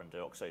carbon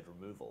dioxide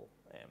removal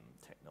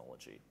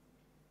technology.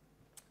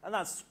 And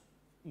that's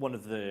one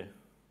of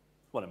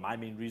my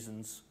main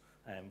reasons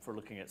for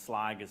looking at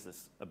slag, is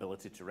this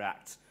ability to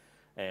react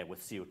with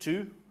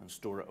CO2 and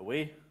store it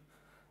away.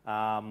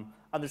 And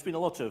there's been a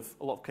lot of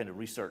kind of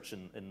research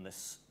in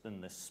this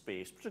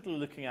space, particularly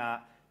looking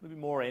at maybe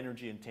more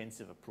energy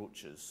intensive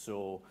approaches.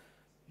 So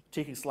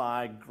taking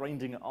slag,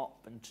 grinding it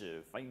up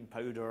into fine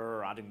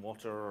powder, adding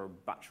water,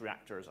 batch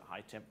reactors at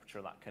high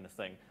temperature, that kind of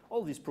thing. All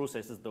of these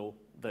processes, though,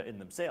 that in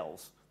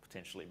themselves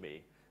potentially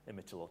may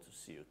emit a lot of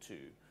CO2.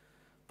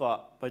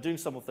 But by doing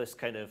some of this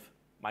kind of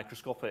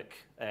microscopic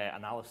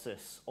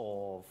analysis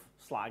of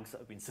slags that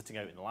have been sitting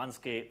out in the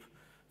landscape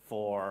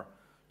for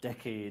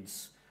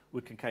decades,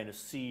 we can kind of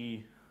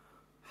see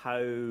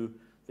how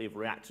they've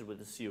reacted with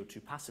the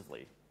CO2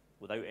 passively,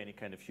 without any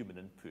kind of human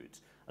input,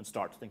 and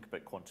start to think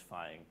about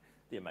quantifying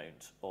the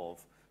amount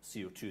of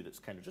CO2 that's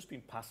kind of just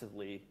been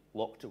passively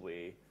locked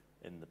away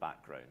in the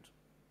background.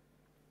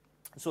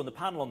 So in the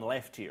panel on the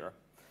left here,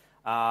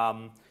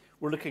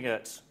 we're looking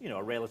at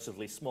a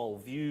relatively small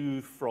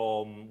view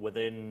from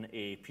within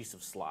a piece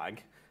of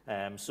slag.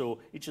 So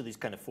each of these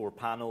kind of 4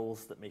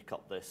 panels that make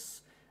up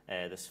this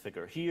this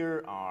figure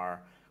here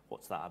are,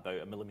 what's that,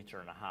 about 1.5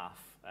 millimeters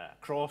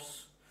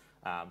across.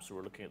 So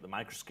we're looking at the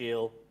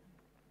microscale,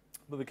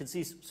 but we can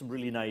see some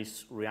really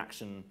nice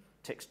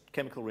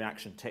chemical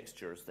reaction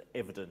textures that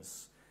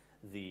evidence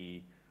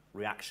the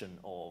reaction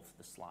of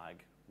the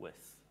slag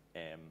with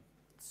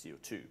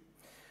CO2.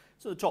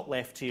 So the top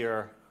left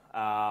here,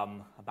 a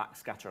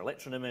backscatter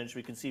electron image,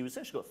 we can see we've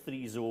essentially got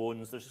 3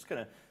 zones. There's this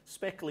kind of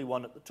speckly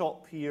one at the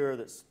top here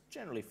that's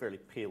generally fairly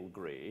pale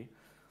grey.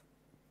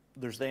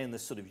 There's then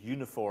this sort of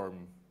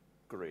uniform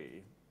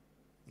grey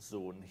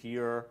zone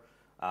here,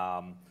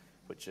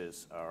 which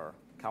is our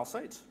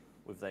calcite.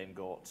 We've then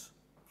got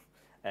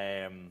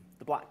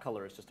the black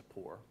colour is just a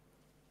pore.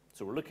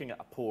 So we're looking at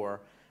a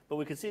pore, but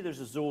we can see there's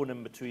a zone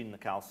in between the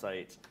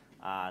calcite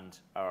and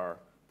our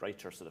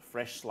brighter sort of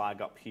fresh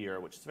slag up here,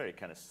 which is a very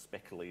kind of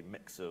speckly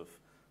mix of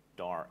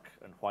dark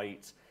and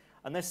white.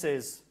 And this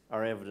is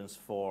our evidence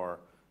for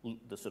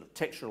the sort of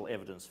textural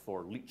evidence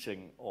for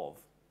leaching of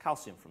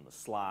calcium from the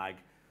slag,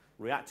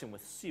 reacting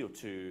with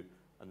CO2,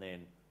 and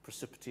then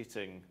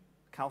precipitating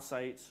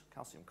calcite,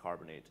 calcium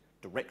carbonate,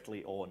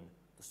 directly on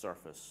the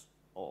surface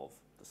of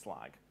the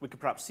slag. We could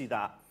perhaps see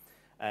that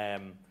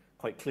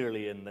quite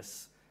clearly in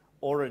this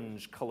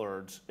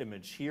orange-coloured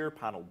image here,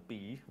 panel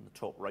B, on the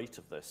top right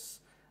of this,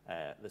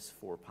 this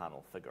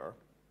 4-panel figure.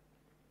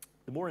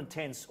 The more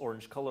intense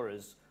orange colour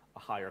is a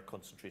higher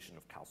concentration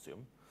of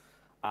calcium,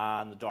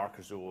 and the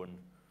darker zone,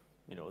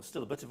 is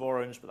still a bit of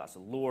orange, but that's a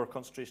lower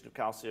concentration of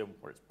calcium,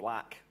 where it's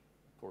black,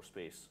 pore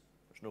space,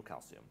 there's no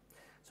calcium.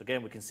 So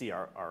again, we can see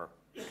our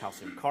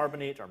calcium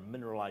carbonate, our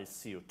mineralized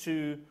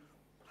CO2,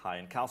 high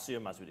in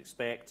calcium, as we'd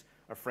expect.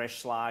 Our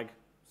fresh slag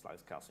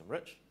is calcium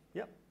rich,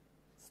 yep,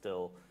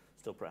 still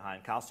pretty high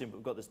in calcium, but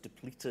we've got this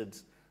depleted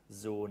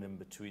zone in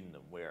between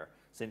them, where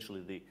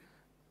essentially the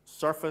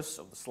surface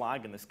of the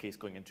slag, in this case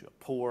going into a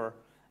pore,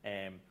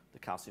 the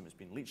calcium has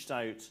been leached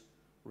out,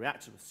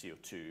 reacted with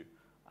CO2,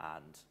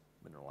 and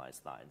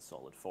mineralized that in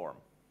solid form.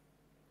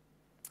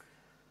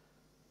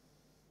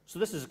 So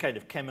this is a kind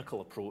of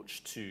chemical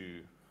approach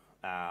to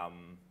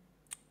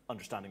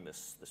understanding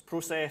this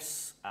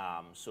process,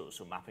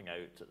 so mapping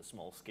out at the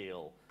small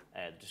scale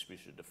the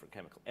distribution of different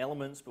chemical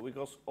elements, but we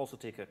also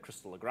take a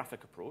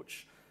crystallographic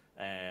approach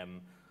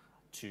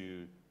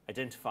to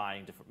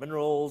identifying different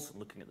minerals and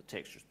looking at the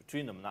textures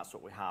between them, and that's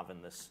what we have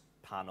in this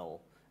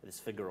panel, this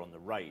figure on the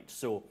right.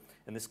 So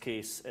in this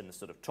case, in the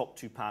sort of top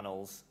 2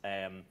 panels,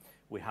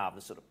 we have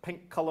the sort of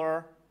pink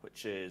colour,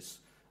 which is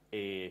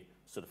a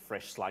sort of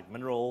fresh slag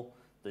mineral.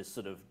 This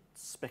sort of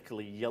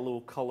speckly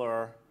yellow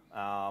colour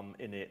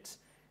in it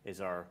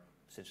is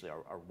essentially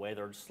our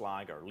weathered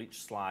slag, our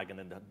leached slag, and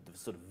then the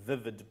sort of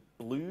vivid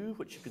blue,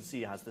 which you can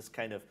see has this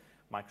kind of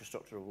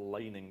microstructure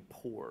lining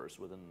pores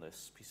within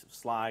this piece of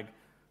slag.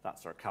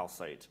 That's our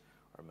calcite,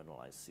 our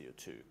mineralized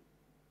CO2.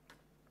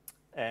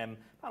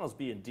 Panels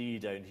B and D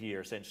down here,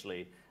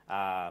 essentially,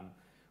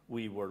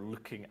 we were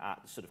looking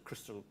at sort of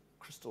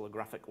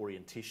crystallographic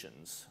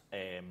orientations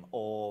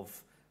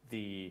of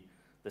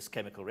this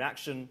chemical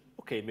reaction.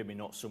 Okay, maybe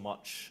not so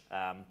much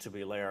to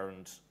be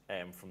learned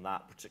from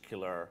that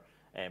particular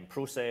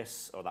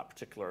process, or that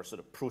particular sort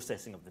of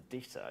processing of the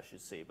data, I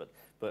should say, but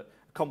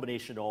a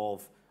combination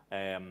of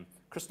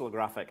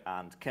crystallographic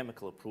and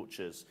chemical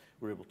approaches,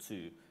 we're able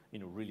to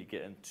really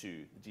get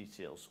into the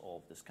details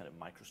of this kind of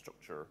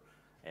microstructure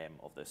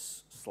of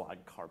this slag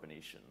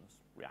carbonation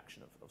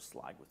reaction of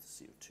slag with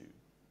CO2.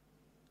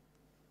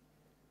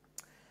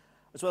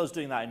 As well as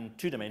doing that in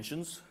 2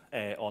 dimensions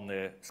on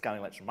the scanning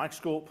electron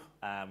microscope,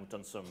 we've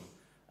done some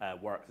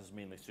work. This is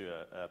mainly through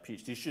a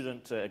PhD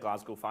student at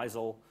Glasgow,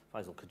 Faisal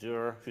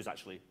Kadur, who's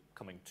actually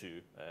coming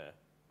to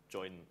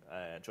join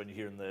you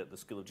here in the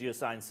School of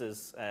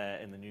Geosciences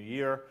in the new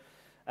year.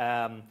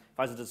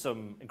 Faisal did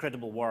some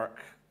incredible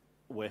work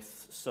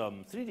with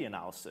some 3D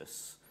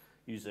analysis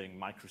using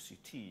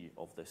micro-CT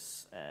of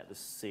this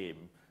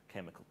same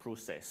chemical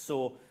process.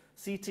 So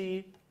CT,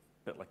 a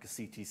bit like a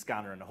CT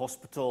scanner in a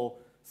hospital,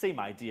 same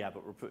idea,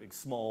 but we're putting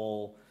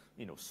small,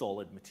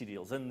 solid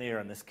materials in there.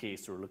 In this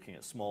case, we're looking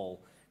at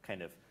small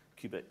kind of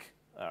cubic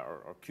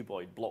or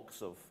cuboid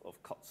blocks of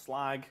cut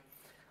slag.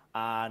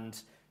 And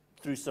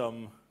through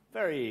some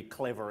very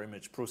clever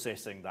image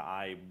processing that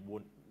I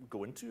won't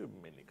go into,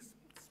 mainly because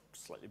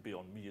it's slightly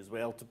beyond me as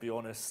well, to be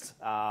honest,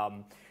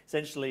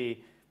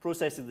 essentially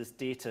processing this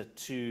data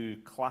to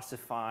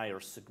classify or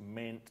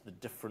segment the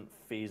different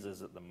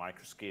phases at the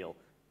microscale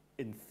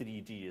in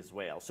 3D as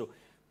well. So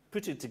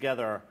putting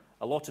together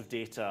a lot of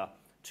data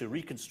to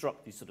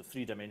reconstruct these sort of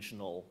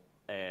 3-dimensional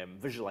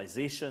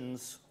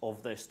visualizations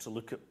of this, to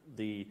look at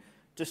the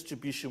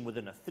distribution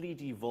within a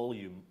 3D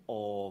volume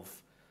of,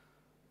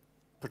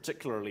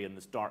 particularly in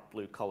this dark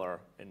blue color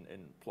in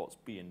plots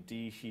B and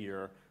D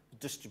here, the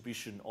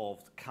distribution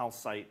of the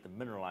calcite, the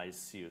mineralized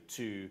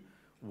CO2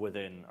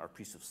 within our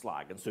piece of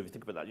slag. And so if you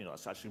think about that,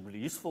 it's actually really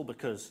useful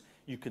because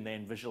you can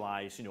then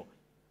visualize,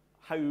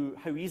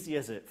 how easy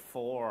is it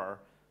for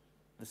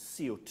the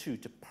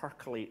CO2 to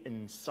percolate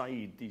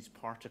inside these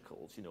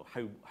particles?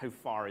 How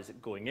far is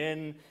it going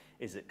in?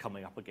 Is it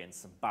coming up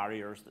against some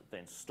barriers that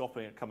then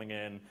stopping it coming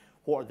in?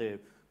 What are the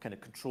kind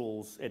of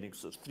controls, any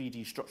sort of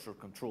 3D structural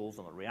controls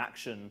on a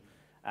reaction?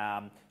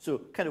 So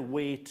kind of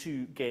way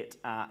to get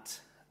at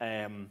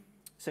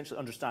essentially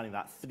understanding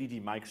that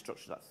 3D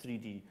microstructure, that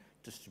 3D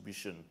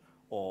distribution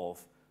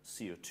of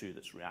CO2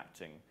 that's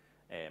reacting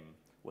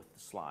with the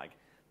slag.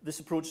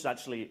 This approach is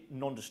actually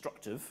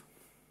non-destructive,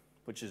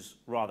 which is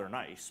rather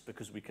nice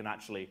because we can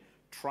actually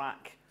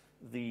track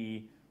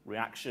the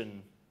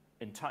reaction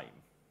in time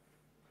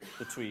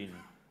between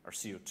our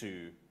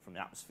CO2 from the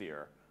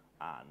atmosphere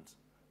and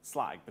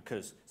slag,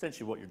 because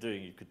essentially what you're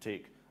doing, you could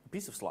take a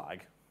piece of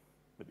slag,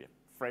 maybe a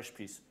fresh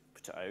piece,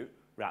 put it out,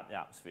 react in the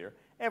atmosphere.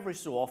 Every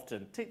so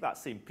often, take that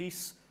same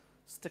piece,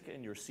 stick it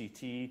in your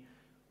CT,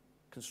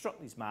 construct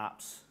these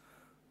maps,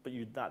 but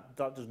that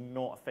does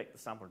not affect the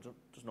sample,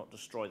 does not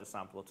destroy the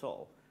sample at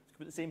all. You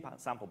can put the same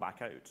sample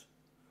back out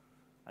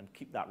and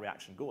keep that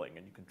reaction going,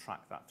 and you can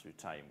track that through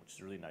time, which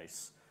is a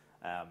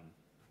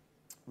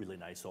really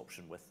nice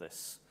option with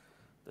this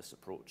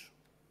approach.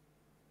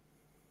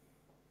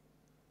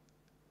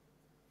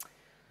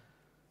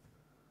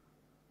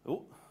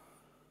 Oh,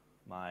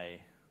 my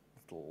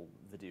little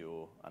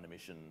video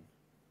animation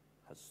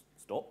has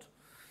stopped.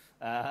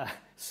 But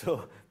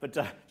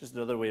just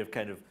another way of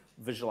kind of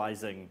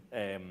visualizing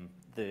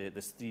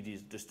this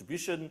 3D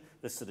distribution,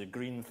 this sort of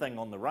green thing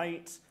on the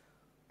right,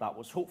 that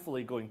was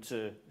hopefully going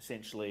to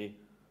essentially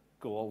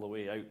go all the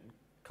way out and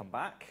come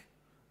back.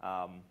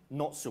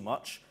 Not so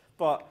much,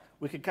 but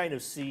we can kind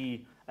of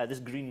see this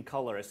green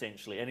color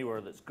essentially.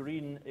 Anywhere that's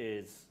green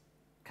is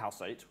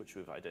calcite, which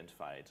we've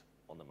identified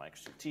on the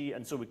micro-CT,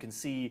 and so we can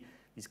see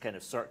these kind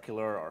of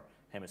circular or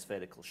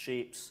hemispherical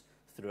shapes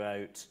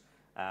throughout,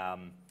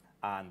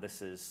 and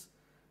this is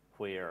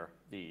where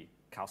the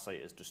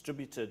calcite is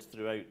distributed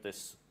throughout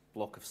this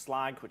block of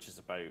slag, which is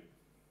about,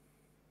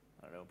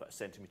 about a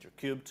centimetre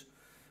cubed.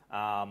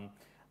 And,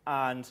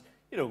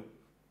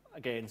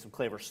 again, some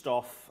clever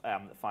stuff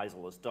that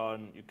Faisal has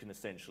done. You can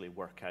essentially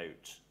work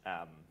out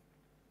a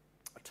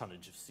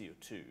tonnage of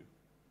CO2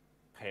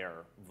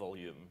 per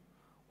volume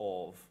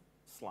of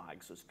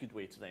slag. So it's a good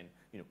way to then,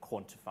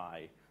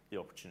 quantify the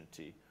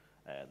opportunity,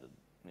 the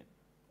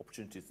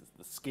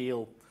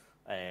scale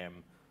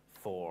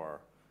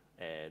for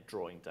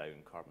drawing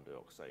down carbon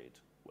dioxide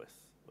with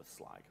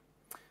slag.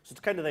 So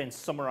to kind of then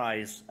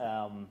summarize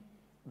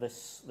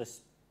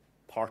this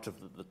part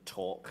of the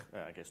talk,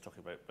 I guess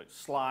talking about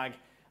slag,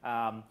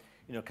 kind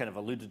of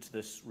alluded to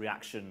this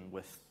reaction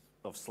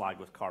of slag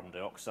with carbon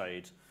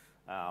dioxide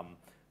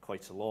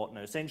quite a lot.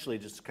 Now, essentially,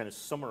 just to kind of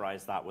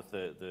summarize that with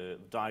the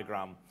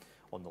diagram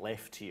on the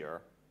left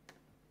here,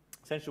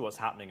 essentially what's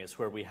happening is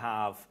where we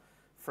have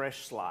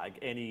fresh slag,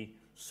 any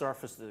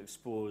surface that's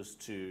exposed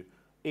to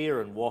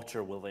air and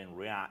water will then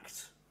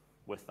react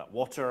with that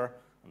water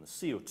and the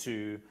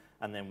CO2,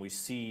 and then we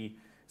see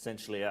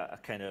essentially a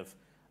kind of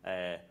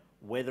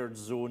weathered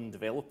zone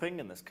developing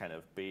in this kind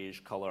of beige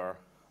color,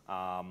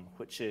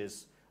 which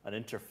is an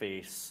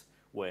interface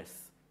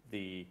with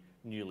the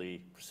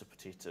newly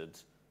precipitated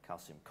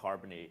calcium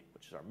carbonate,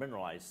 which is our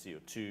mineralized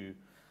CO2,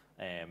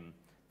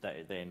 that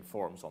it then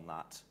forms on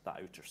that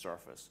outer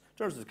surface. In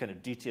terms of the kind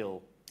of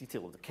detail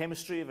of the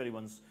chemistry, if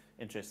anyone's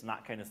interested in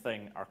that kind of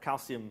thing, our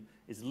calcium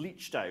is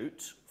leached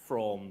out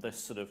from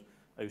this sort of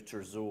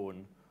outer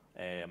zone,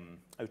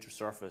 outer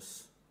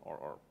surface,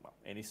 or well,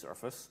 any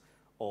surface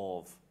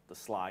of the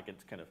slag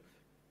into kind of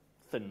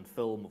thin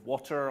film of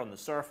water on the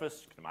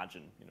surface. You can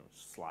imagine,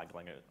 slag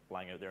lying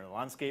out there in the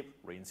landscape.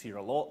 Rains here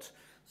a lot,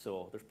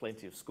 so there's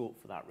plenty of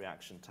scope for that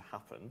reaction to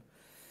happen.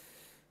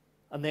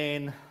 And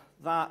then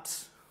that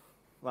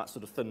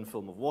sort of thin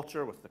film of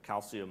water with the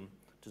calcium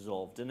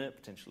dissolved in it,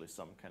 potentially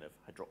some kind of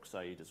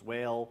hydroxide as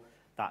well,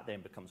 that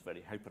then becomes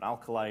very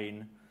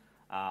hyperalkaline.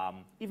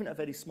 Even at a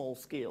very small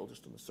scale,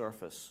 just on the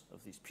surface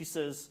of these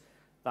pieces,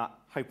 that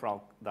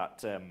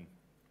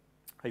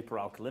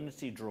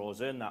hyperalkalinity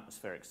draws in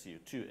atmospheric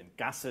CO2 and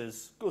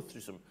gases, go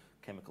through some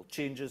chemical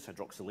changes,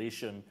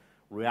 hydroxylation,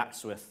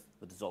 reacts with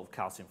the dissolved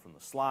calcium from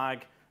the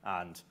slag,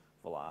 and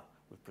voila,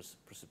 we've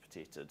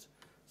precipitated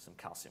some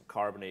calcium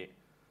carbonate,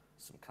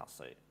 some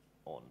calcite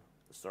on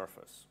the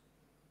surface.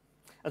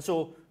 And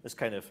so this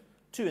kind of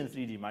 2 and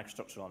 3D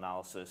microstructural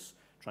analysis,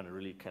 trying to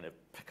really kind of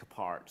pick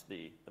apart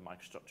the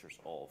microstructures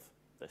of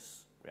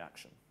this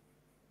reaction.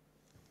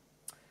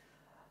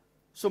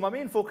 So my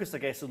main focus, I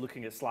guess, of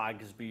looking at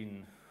slag has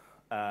been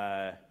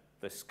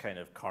this kind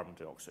of carbon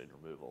dioxide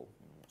removal,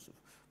 sort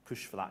of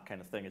push for that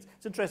kind of thing.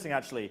 It's interesting,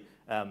 actually,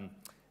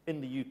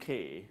 in the UK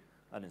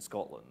and in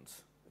Scotland,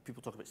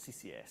 people talk about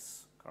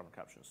CCS, carbon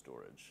capture and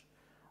storage,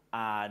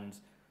 and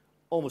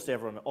almost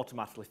everyone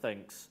automatically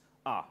thinks,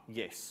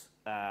 yes,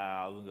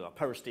 a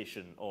power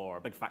station or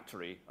a big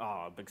factory,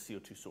 a big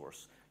CO2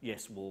 source.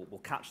 Yes,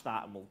 we'll catch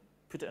that and we'll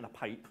put it in a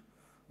pipe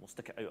and we'll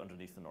stick it out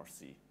underneath the North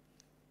Sea.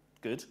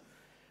 Good.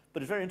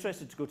 But it's very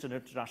interesting to go to an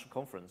international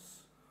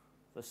conference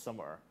this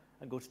summer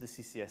and go to the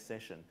CCS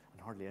session,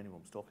 and hardly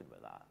anyone was talking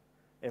about that.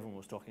 Everyone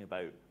was talking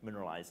about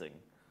mineralizing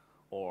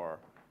or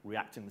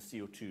reacting the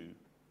CO2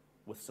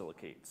 with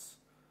silicates.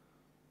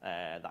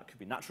 That could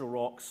be natural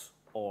rocks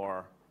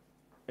or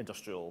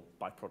industrial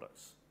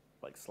byproducts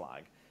like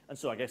slag. And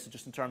so I guess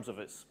just in terms of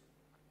its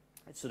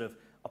sort of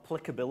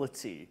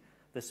applicability,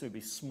 this may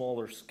be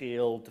smaller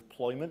scale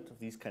deployment of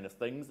these kind of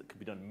things that could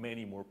be done in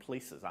many more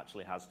places,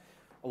 actually has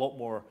a lot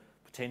more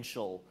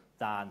potential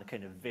than the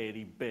kind of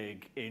very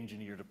big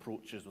engineered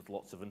approaches with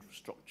lots of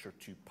infrastructure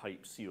to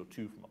pipe CO2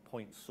 from a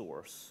point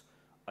source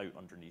out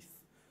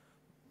underneath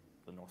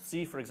the North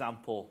Sea, for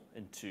example,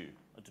 into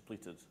a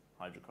depleted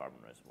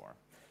hydrocarbon reservoir.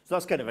 So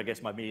that's kind of, I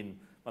guess, my main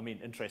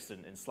interest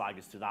in slag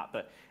is to that.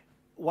 But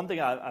one thing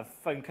I've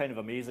found kind of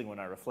amazing when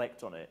I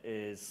reflect on it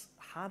is,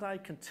 had I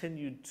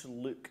continued to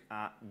look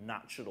at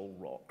natural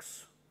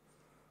rocks,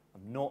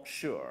 I'm not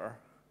sure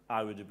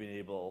I would have been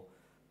able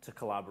to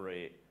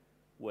collaborate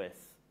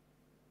with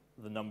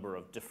the number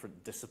of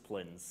different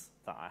disciplines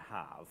that I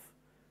have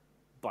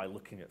by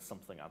looking at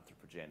something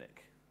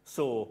anthropogenic.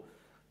 So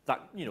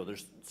that,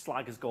 there's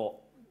slag has got,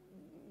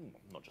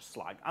 not just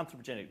slag,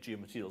 anthropogenic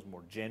geomaterials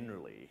more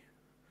generally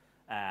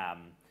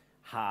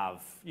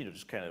have,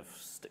 just kind of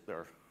stick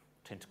their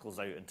tentacles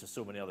out into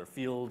so many other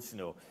fields.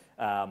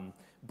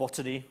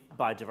 Botany,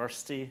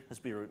 biodiversity has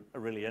been a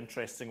really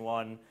interesting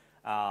one.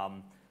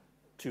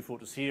 Two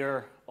photos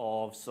here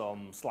of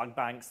some slag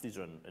banks. These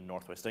are in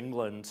northwest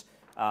England.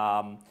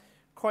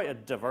 Quite a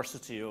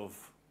diversity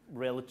of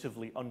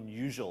relatively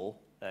unusual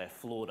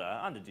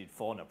flora and indeed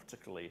fauna,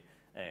 particularly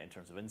in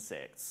terms of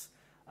insects,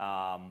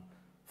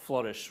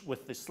 flourish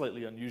with this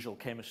slightly unusual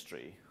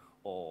chemistry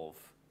of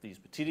these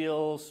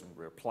materials, and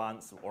rare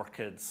plants, and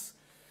orchids,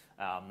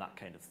 that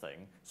kind of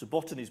thing. So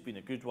botany's been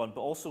a good one, but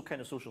also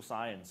kind of social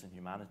science and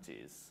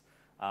humanities.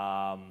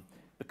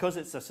 Because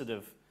it's a sort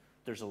of,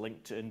 there's a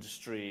link to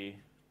industry,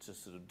 to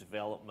sort of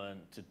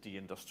development, to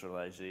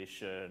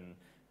deindustrialization,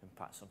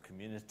 impacts on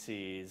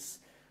communities.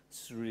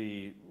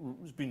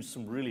 There's been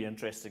some really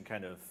interesting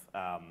kind of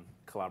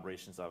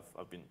collaborations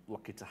I've been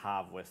lucky to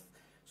have with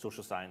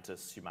social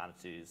scientists,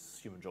 humanities,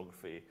 human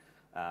geography,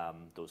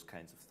 those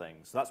kinds of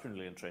things. So that's been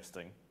really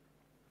interesting.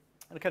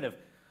 And the kind of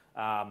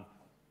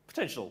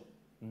potential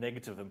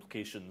negative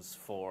implications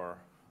from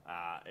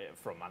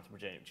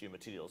anthropogenic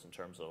geomaterials in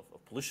terms of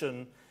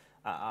pollution,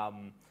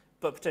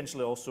 but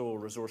potentially also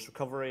resource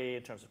recovery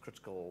in terms of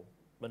critical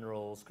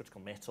minerals,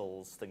 critical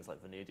metals, things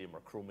like vanadium or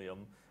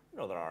chromium.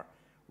 There are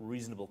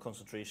reasonable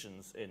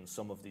concentrations in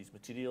some of these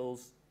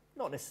materials.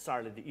 Not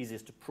necessarily the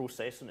easiest to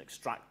process and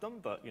extract them,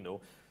 but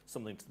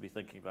something to be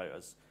thinking about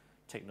as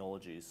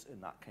technologies in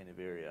that kind of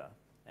area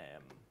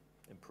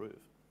improve.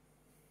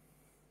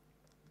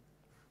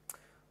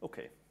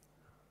 Okay.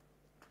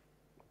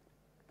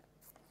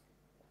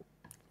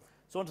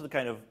 So on to the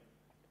kind of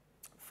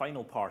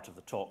final part of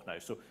the talk now.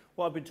 So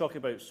what I've been talking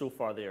about so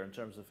far there in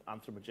terms of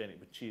anthropogenic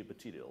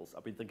materials,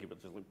 I've been thinking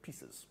about these like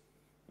pieces.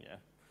 Yeah.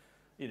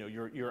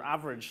 Your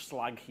average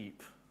slag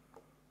heap,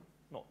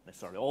 not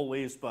necessarily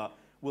always, but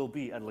will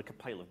be like a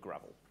pile of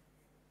gravel.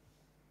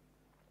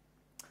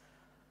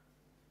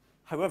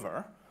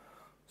 However,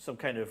 some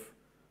kind of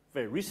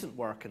very recent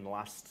work in the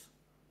last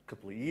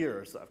couple of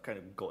years that I've kind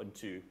of got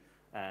into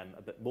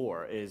a bit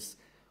more is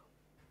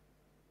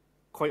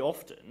quite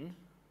often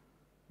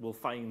we'll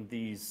find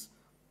these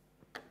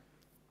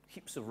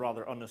heaps of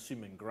rather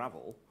unassuming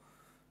gravel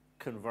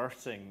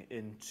converting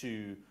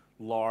into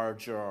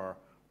larger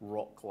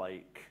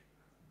rock-like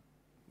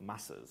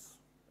masses,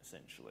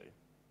 essentially.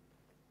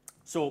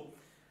 So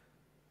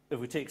if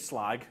we take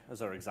slag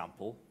as our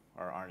example,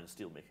 our iron and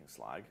steel making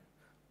slag,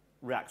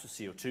 reacts with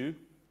CO2.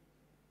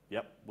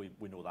 Yep,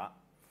 we know that.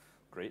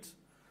 Great.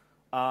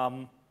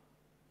 But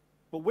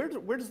where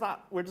does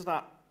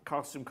that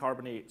calcium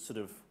carbonate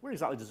where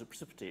exactly does it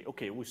precipitate?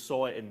 Okay, we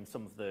saw it in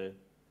some of the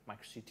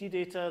micro-CT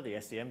data, the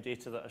SEM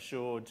data that I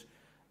showed,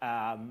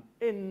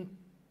 in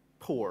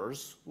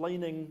pores,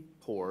 lining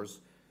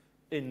pores,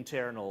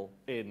 internal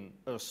in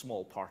a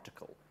small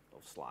particle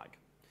of slag.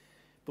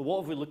 But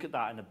what if we look at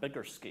that in a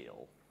bigger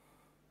scale?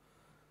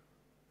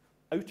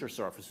 Outer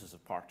surfaces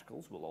of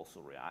particles will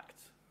also react,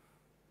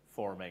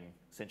 forming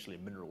essentially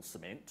mineral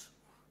cement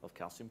of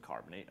calcium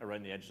carbonate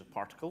around the edges of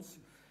particles.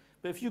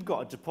 But if you've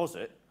got a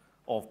deposit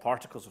of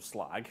particles of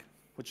slag,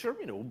 which are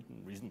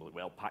reasonably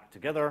well packed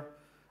together,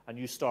 and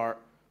you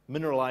start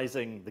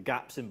mineralizing the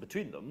gaps in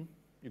between them,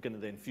 you're going to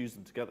then fuse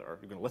them together,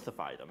 you're going to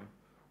lithify them,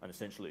 and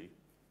essentially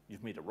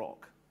you've made a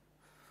rock.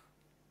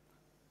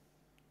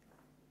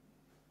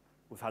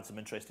 We've had some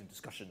interesting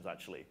discussions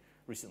actually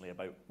recently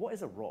about what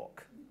is a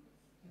rock?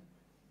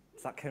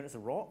 Does that count as a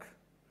rock?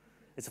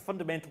 It's a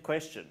fundamental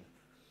question,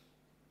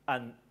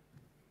 and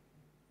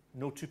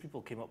no two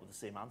people came up with the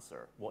same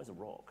answer. What is a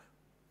rock?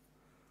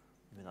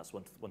 I mean, that's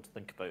one to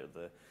think about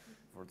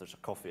or there's a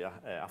coffee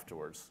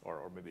afterwards,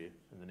 or maybe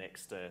in the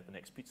next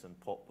pizza and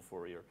pop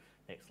before your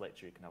next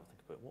lecture, you can have a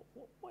think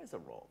about what is a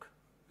rock.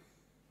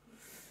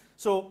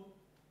 So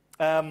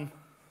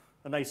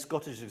a nice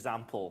Scottish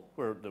example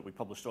that we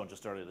published on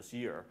just earlier this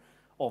year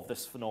of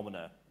this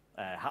phenomena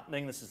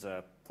happening. This is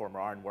a former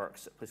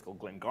ironworks at a place called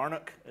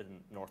Glengarnock in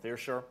North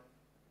Ayrshire.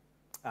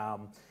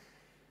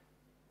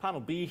 Panel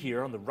B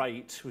here on the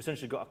right, we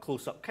essentially got a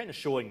close-up kind of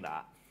showing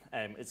that.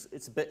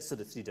 It's a bit sort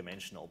of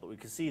three-dimensional, but we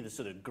can see the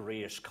sort of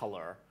greyish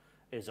colour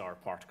is our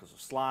particles of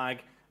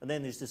slag, and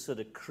then there's this sort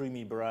of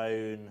creamy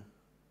brown,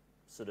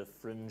 sort of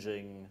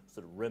fringing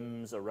sort of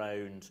rims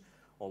around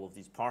all of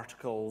these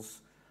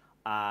particles,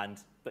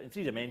 but in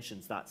 3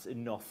 dimensions that's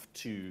enough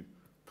to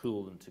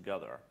pull them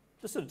together.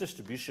 The sort of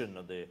distribution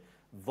of the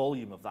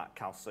volume of that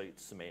calcite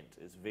cement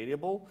is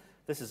variable.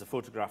 This is a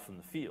photograph from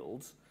the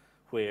field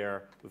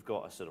where we've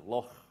got a sort of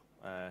loch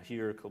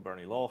here,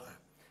 Kilbirnie Loch.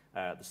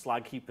 The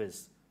slag heap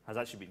has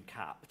actually been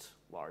capped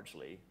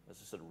largely as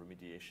a sort of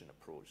remediation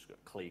approach. It's got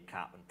a clay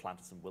cap and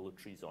planted some willow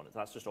trees on it.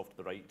 That's just off to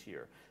the right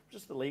here.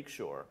 Just the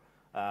lakeshore,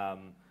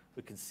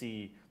 we can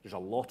see there's a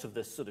lot of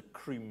this sort of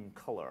cream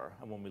colour,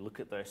 and when we look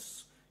at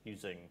this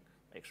using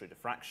X-ray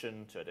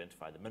diffraction to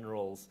identify the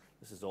minerals,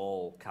 this is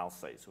all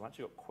calcite. So we've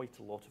actually got quite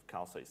a lot of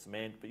calcite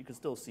cement, but you can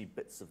still see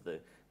bits of the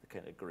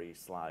kind of grey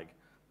slag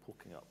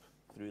poking up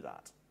through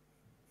that.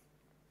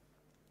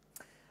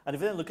 And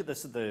if we then look at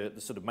this at the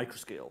sort of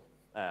microscale,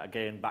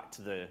 again back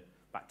to the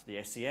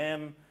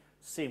SEM,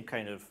 same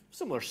kind of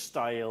similar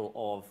style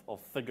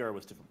of figure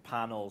with different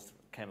panels,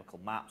 different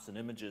chemical maps and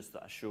images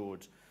that I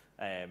showed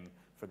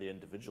for the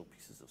individual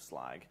pieces of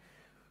slag.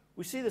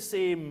 We see the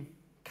same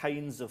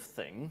kinds of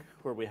thing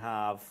where we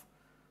have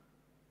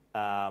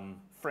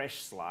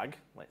fresh slag,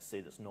 let's say,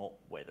 that's not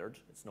weathered,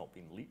 it's not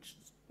been leached,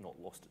 it's not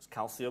lost its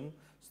calcium.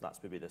 So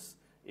that's maybe this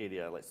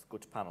area. Let's go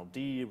to panel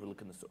D. We're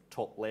looking at the sort of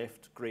top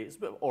left. Great. It's a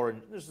bit of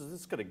orange. There's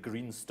this kind of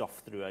green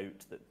stuff throughout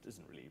that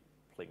isn't really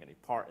playing any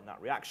part in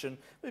that reaction.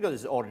 We've got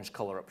this orange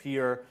colour up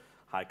here,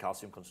 high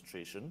calcium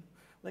concentration.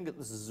 Then get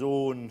this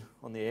zone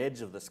on the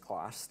edge of this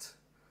clast,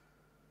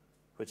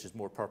 which is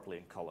more purpley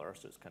in colour,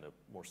 so it's kind of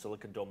more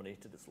silicon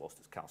dominated. It's lost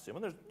its calcium,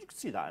 and you can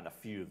see that in a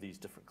few of these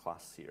different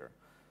clasts here.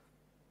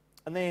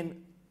 And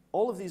then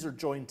all of these are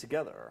joined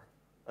together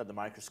at the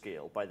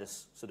microscale by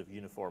this sort of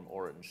uniform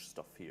orange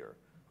stuff here,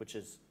 which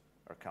is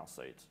our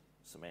calcite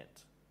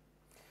cement.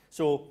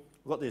 So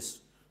we've got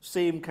this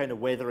same kind of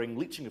weathering,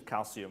 leaching of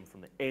calcium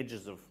from the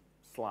edges of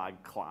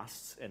slag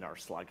clasts in our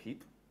slag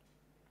heap,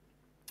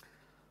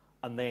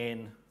 and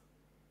then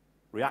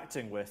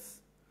reacting with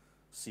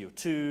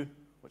CO2,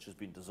 which has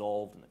been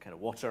dissolved in the kind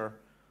of water,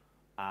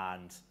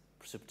 and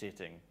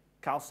precipitating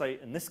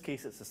calcite. In this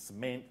case, it's a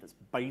cement that's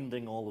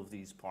binding all of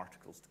these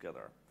particles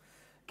together.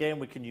 Again,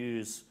 we can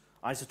use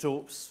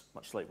isotopes,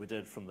 much like we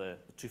did from the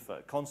tufa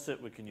at Consett.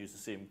 We can use the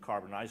same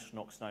carbon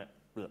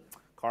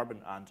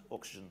and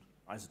oxygen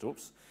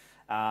isotopes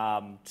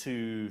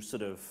to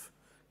sort of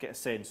get a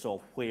sense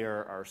of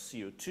where our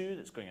CO2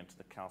 that's going into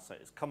the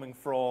calcite is coming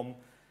from.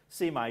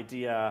 Same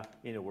idea,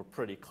 we're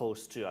pretty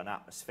close to an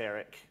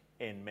atmospheric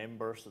end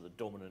member, so the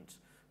dominant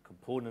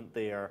component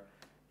there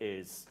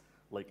is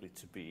likely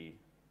to be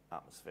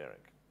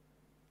atmospheric.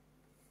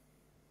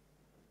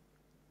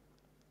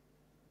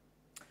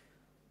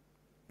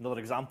 Another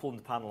example in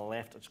the panel on the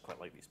left, I just quite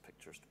like these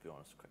pictures, to be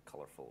honest, quite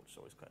colourful, which is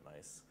always quite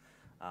nice.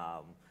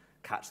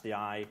 Catch the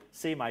eye.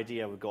 Same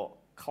idea, we've got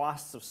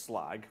clasts of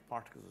slag,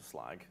 particles of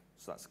slag,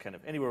 so that's kind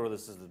of anywhere where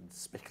there's this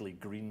spickly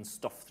green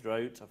stuff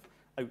throughout.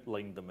 I've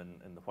outlined them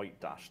in the white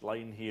dashed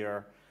line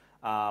here.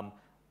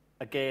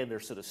 Again, they're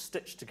sort of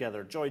stitched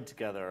together, joined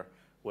together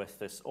with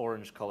this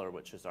orange colour,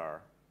 which is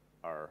our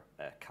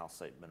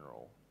calcite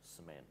mineral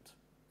cement.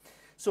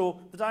 So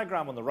the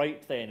diagram on the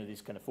right then of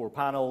these kind of 4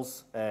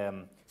 panels,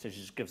 so it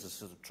just gives us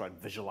sort of try and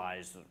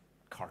visualise a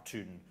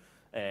cartoon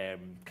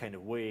kind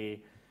of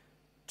way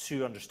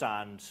to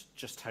understand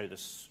just how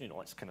this,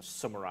 let's kind of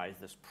summarise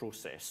this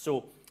process.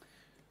 So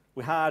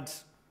we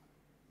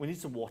need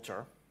some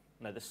water.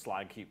 Now this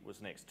slag heap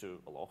was next to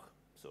a loch,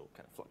 so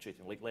kind of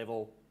fluctuating lake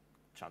level,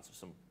 chance of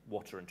some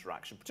water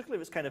interaction, particularly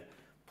if it's kind of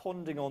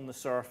ponding on the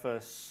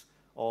surface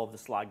of the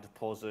slag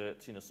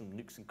deposit, some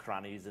nooks and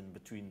crannies in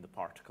between the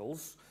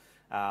particles,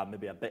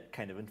 maybe a bit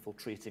kind of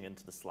infiltrating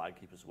into the slag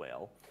heap as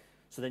well.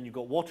 So then you've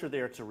got water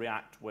there to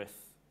react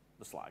with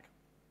the slag.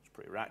 It's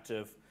pretty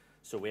reactive.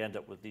 So we end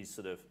up with these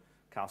sort of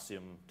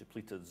calcium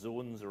depleted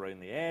zones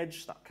around the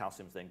edge. That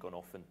calcium's then gone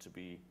off into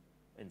be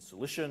in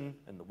solution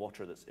in the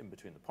water that's in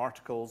between the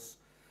particles.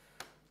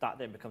 That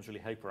then becomes really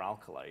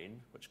hyperalkaline,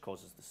 which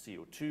causes the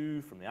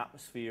CO2 from the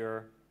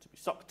atmosphere to be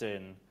sucked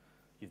in.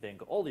 You've then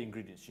got all the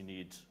ingredients you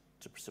need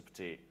to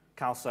precipitate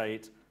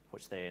calcite,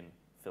 which then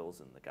fills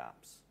in the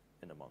gaps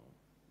in among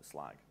the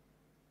slag.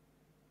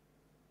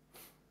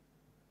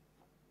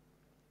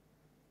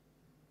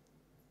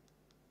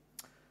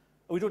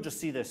 We don't just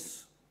see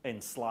this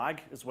in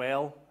slag as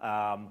well.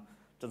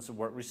 Done some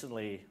work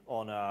recently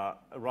on a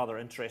rather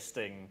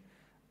interesting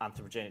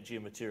anthropogenic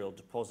geomaterial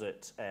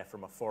deposit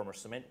from a former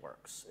cement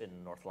works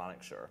in North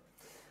Lanarkshire.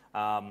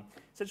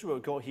 Essentially what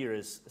we've got here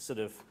is a sort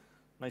of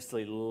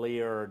nicely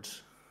layered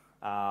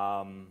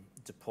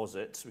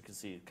deposit. We can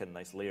see kind of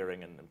nice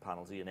layering in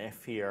panels E and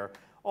F here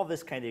of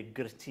this kind of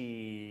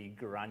gritty,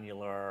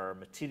 granular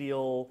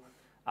material,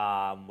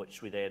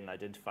 which we then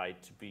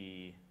identified to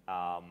be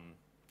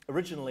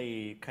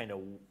originally kind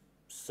of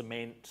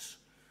cement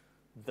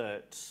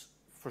that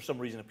for some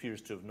reason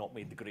appears to have not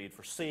made the grade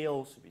for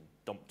sale, so it's been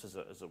dumped as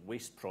a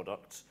waste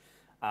product.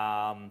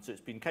 So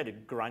it's been kind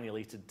of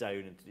granulated down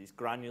into these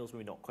granules,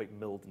 maybe not quite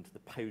milled into the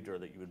powder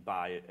that you would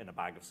buy in a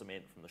bag of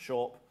cement from the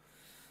shop.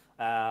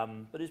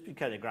 But it's been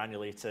kind of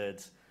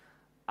granulated,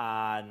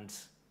 and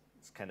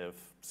it's kind of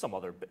some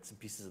other bits and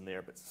pieces in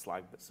there, bits of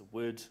slag, bits of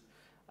wood.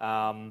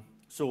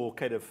 So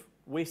kind of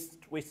waste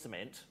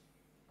cement.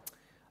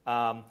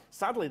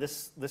 Sadly,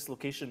 this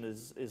location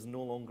is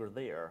no longer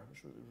there,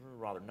 which is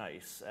rather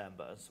nice,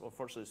 but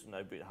unfortunately it's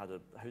now had a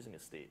housing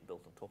estate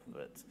built on top of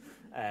it.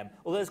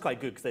 Although it's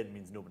quite good, because then it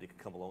means nobody can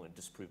come along and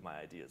disprove my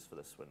ideas for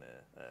this when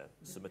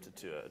submitted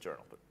to a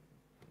journal, but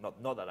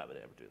not that I would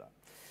ever do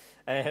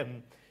that.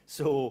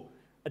 So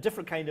a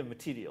different kind of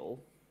material,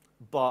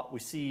 but we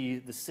see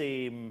the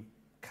same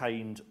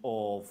kind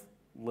of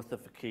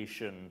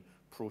lithification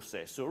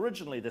process. So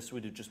originally this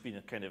would have just been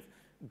a kind of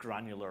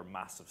granular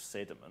mass of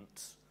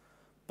sediment.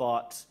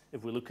 But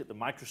if we look at the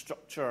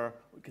microstructure,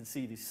 we can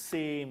see the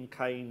same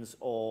kinds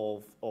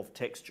of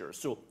textures.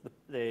 So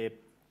the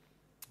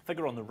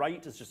figure on the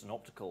right is just an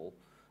optical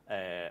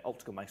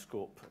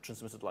microscope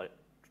transmitted light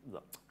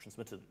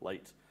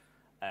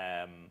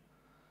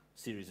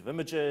series of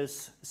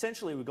images.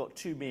 Essentially, we've got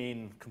two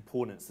main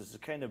components. There's a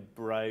kind of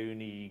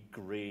browny,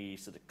 grey,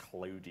 sort of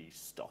cloudy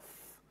stuff.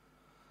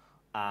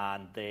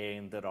 And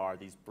then there are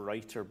these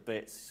brighter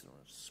bits,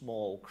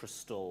 small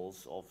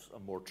crystals of a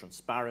more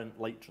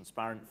transparent, light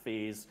transparent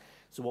phase.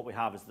 So what we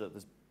have is that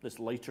this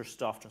lighter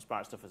stuff,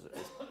 transparent stuff,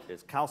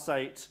 is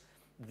calcite.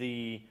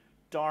 The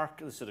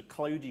dark, the sort of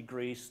cloudy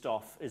grey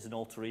stuff is an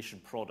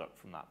alteration product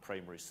from that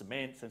primary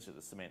cement. Essentially,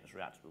 the cement has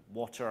reacted with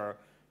water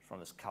from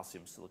this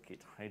calcium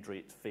silicate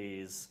hydrate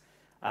phase.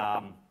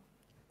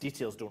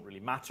 Details don't really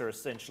matter,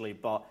 essentially,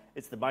 but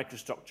it's the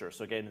microstructure.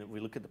 So again, if we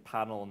look at the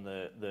panel and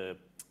the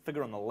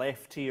figure on the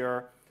left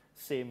here,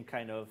 same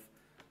kind of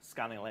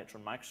scanning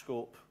electron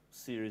microscope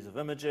series of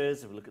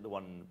images. If we look at the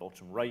one in the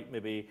bottom right,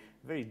 maybe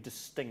very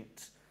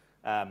distinct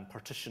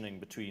partitioning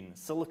between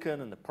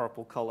silicon and the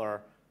purple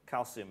color,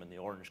 calcium and the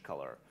orange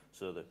color.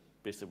 So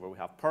basically where we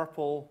have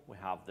purple, we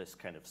have this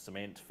kind of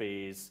cement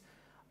phase,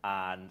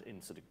 and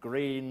in sort of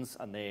grains,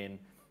 and then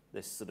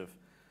this sort of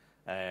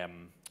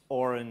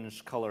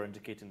orange color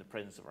indicating the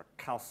presence of our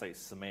calcite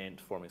cement,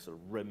 forming sort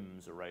of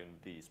rims around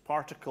these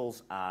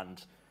particles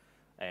and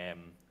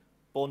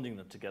bonding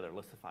them together,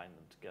 lithifying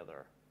them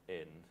together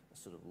in a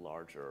sort of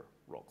larger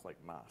rock-like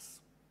mass.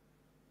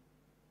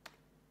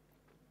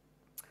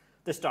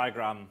 This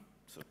diagram,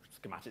 so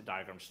schematic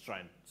diagram, just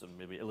trying to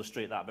maybe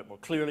illustrate that a bit more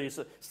clearly. It's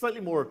a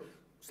slightly more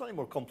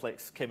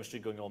complex chemistry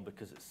going on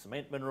because it's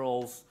cement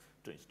minerals.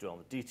 Don't need to dwell on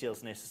the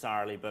details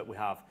necessarily, but we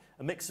have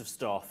a mix of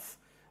stuff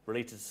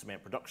related to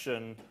cement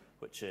production,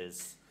 which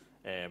is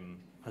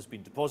has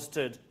been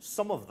deposited.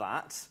 Some of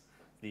that,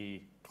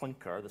 the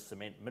clinker, the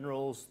cement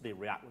minerals, they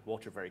react with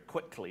water very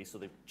quickly, so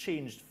they've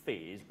changed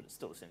phase, but it's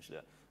still essentially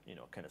a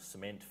kind of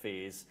cement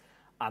phase.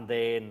 And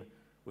then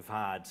we've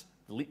had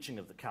the leaching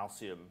of the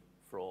calcium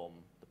from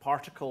the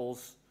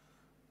particles,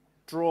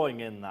 drawing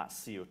in that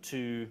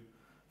CO2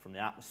 from the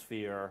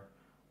atmosphere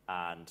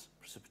and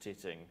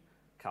precipitating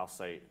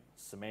calcite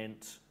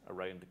cement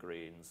around the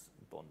grains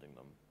and bonding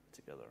them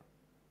together.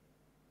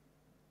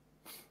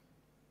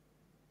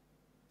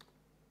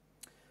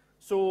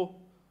 So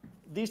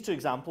these two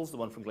examples, the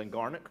one from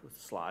Glengarnock with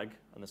slag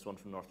and this one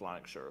from North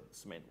Lanarkshire,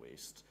 cement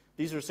waste,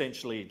 these are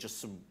essentially just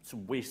some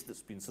waste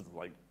that's been sort of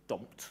like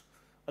dumped,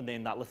 and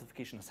then that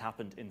lithification has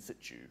happened in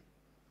situ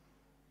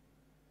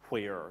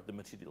where the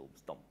material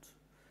was dumped.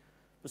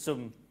 But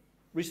some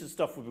recent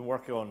stuff we've been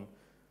working on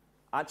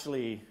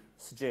actually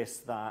suggests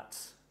that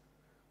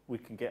we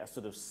can get a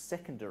sort of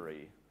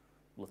secondary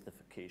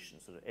lithification,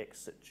 sort of ex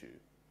situ.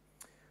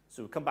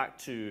 So we come back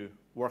to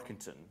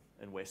Workington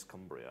in West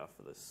Cumbria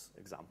for this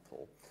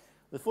example.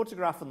 The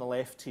photograph on the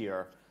left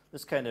here,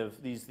 this kind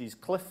of, these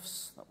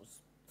cliffs, that was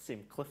the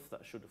same cliff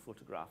that I showed a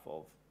photograph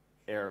of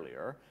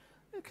earlier,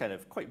 they're kind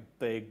of quite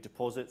big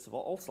deposits of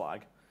all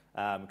slag.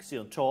 You can see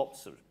on top,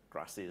 sort of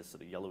grassy, this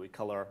sort of yellowy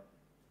colour.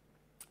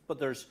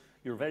 But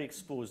you're very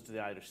exposed to the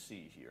Irish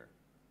Sea here.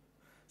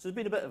 So there's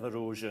been a bit of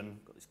erosion,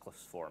 got these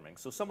cliffs forming.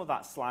 So some of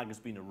that slag has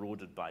been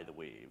eroded by the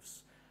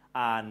waves.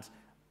 And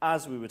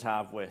as we would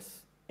have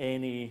with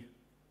any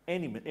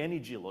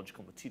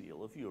geological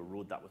material, if you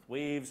erode that with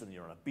waves and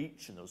you're on a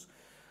beach and those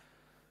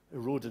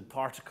eroded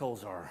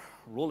particles are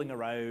rolling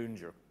around,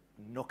 you're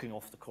knocking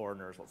off the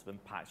corners, lots of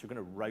impacts, you're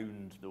going to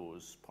round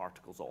those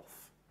particles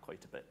off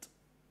quite a bit.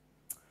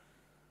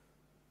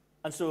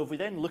 And so if we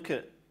then look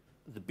at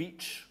the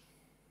beach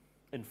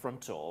in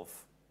front of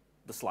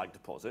the slag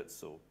deposits,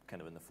 so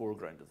kind of in the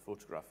foreground of the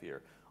photograph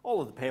here,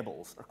 all of the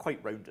pebbles are quite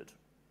rounded.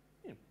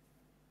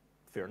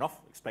 Fair enough,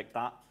 expect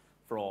that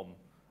from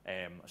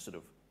a sort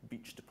of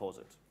beach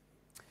deposit.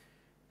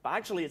 But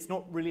actually it's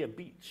not really a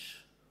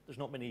beach. There's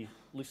not many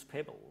loose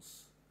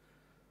pebbles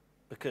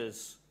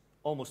because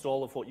almost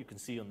all of what you can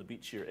see on the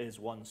beach here is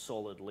one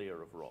solid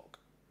layer of rock.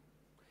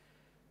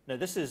 Now,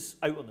 this is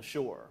out on the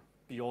shore,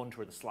 beyond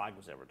where the slag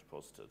was ever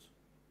deposited.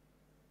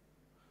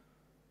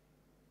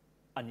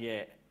 And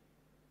yet,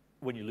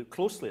 when you look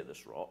closely at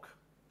this rock,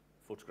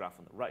 photograph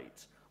on the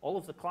right, all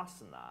of the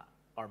clasts in that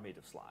are made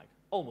of slag,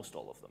 almost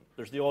all of them.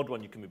 There's the odd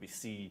one you can maybe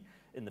see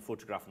in the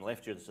photograph on the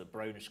left here. There's a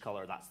brownish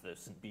colour, that's the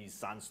St. Bees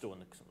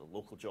sandstone, the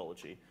local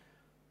geology.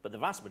 But the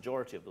vast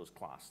majority of those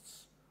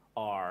clasts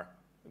are,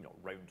 you know,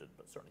 rounded,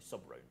 but certainly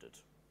sub-rounded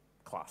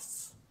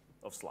clasts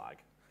of slag.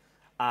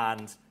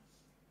 And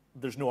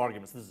there's no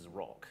arguments this is a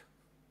rock.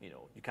 You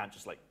know, you can't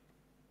just like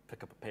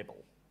pick up a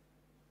pebble.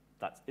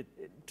 That's it,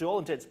 to all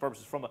intents and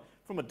purposes,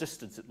 from a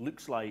distance, it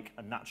looks like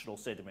a natural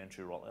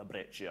sedimentary rock, a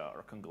breccia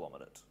or a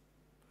conglomerate.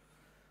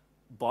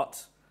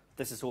 But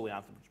this is wholly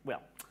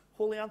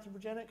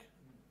anthropogenic.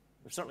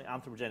 There's certainly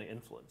anthropogenic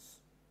influence.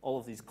 All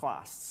of these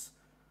clasts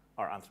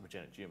are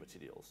anthropogenic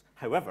geomaterials.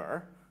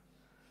 However,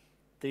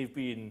 they've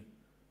been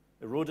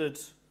eroded,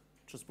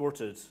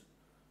 transported,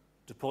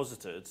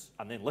 deposited,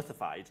 and then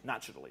lithified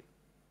naturally.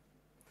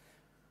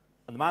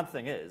 And the mad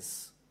thing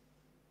is,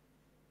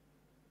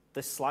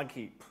 this slag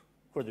heap,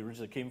 where they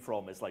originally came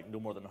from, is like no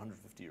more than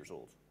 150 years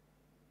old.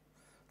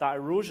 That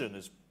erosion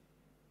is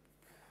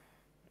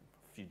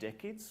a few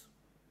decades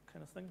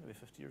kind of thing, maybe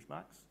 50 years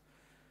max.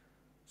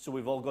 So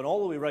we've all gone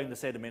all the way around the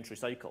sedimentary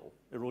cycle,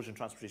 erosion,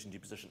 transportation,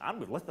 deposition, and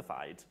we've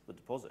lithified the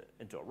deposit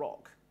into a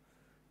rock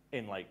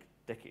in like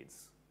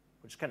decades,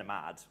 which is kind of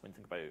mad when you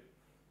think about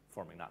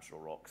forming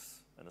natural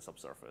rocks in the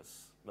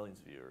subsurface, millions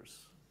of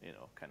years, you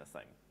know, kind of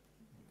thing.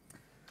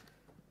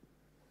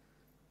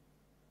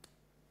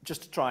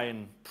 Just to try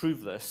and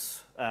prove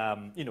this,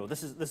 you know,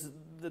 this is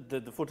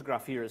the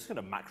photograph here is kind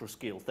of macro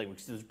scale thing,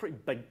 which is a pretty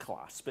big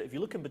class. But if you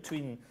look in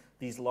between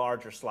these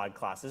larger slag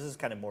classes, this is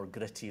kind of more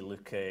gritty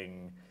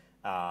looking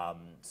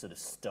sort of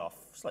stuff,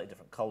 slightly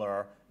different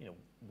color. You know,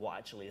 what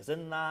actually is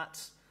in that?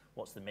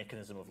 What's the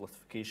mechanism of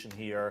lithification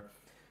here?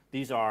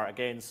 These are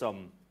again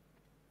some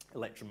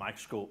electron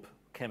microscope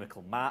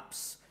chemical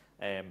maps.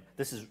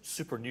 This is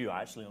super new.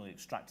 I actually only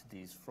extracted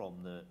these from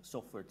the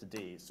software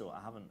today, so I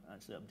haven't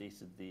actually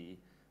updated the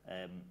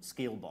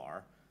scale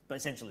bar, but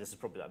essentially this is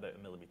probably about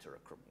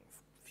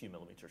a few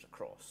millimeters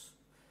across.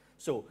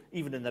 So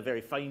even in the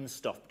very fine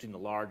stuff between the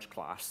large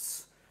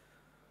clasts,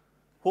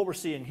 what we're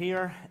seeing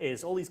here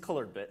is all these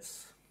coloured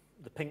bits,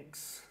 the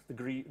pinks, the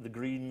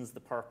greens, the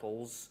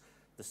purples,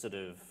 the sort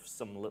of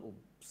some little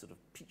sort of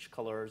peach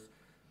colours.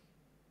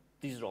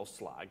 These are all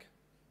slag.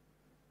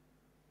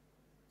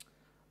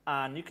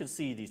 And you can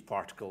see these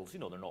particles, you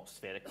know, they're not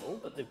spherical,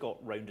 but they've got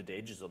rounded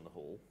edges on the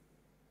whole.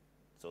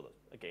 So that,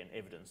 again,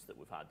 evidence that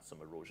we've had some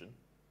erosion.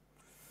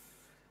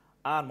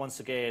 And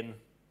once again,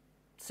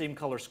 same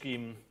colour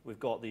scheme, we've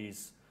got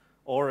these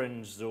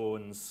orange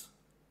zones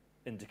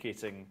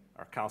indicating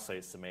our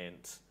calcite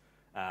cement,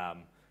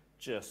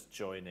 just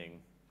joining,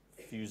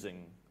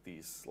 fusing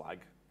these slag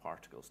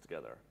particles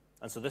together.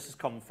 And so this has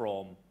come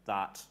from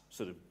that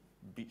sort of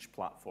beach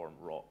platform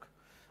rock.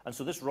 And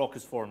so this rock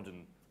is formed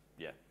in,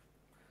 yeah,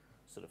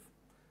 sort of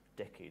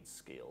decades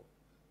scale.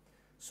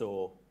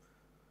 So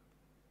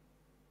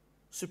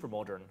super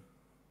modern,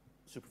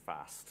 super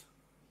fast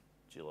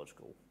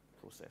geological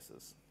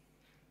processes.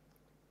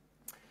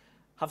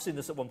 Have seen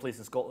this at one place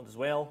in Scotland as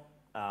well.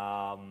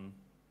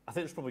 I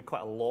think there's probably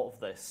quite a lot of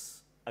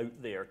this out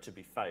there to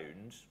be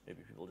found.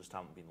 Maybe people just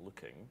haven't been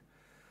looking.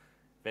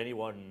 If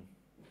anyone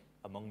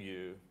among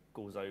you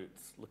goes out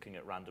looking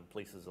at random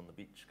places on the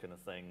beach kind of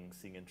thing,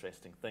 seeing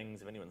interesting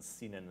things, if anyone's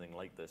seen anything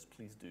like this,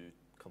 please do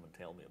come and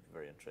tell me. I'd be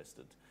very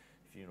interested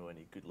if you know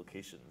any good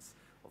locations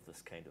of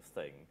this kind of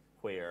thing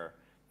where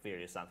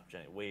various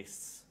anthropogenic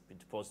wastes have been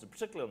deposited,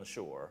 particularly on the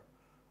shore,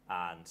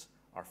 and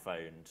are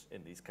found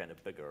in these kind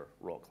of bigger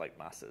rock-like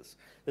masses.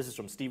 This is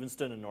from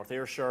Stevenston in North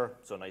Ayrshire,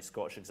 so a nice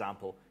Scottish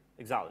example.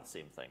 Exactly the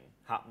same thing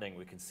happening.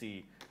 We can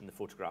see in the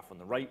photograph on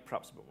the right,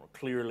 perhaps a bit more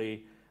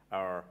clearly,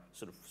 our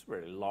sort of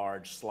very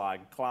large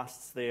slag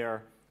clasts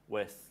there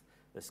with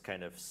this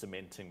kind of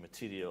cementing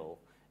material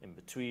in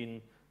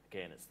between.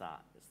 Again, it's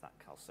that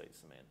calcite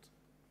cement.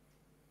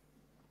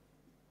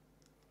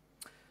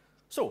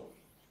 So,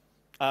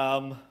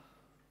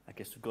 I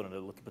guess we've gone on a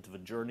little bit of a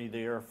journey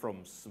there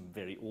from some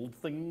very old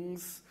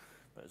things,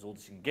 about as old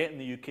as you can get in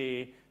the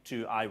UK,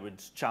 to, I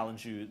would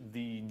challenge you,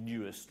 the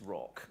newest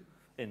rock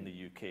in the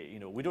UK. You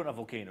know, we don't have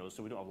volcanoes,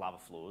 so we don't have lava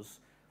flows,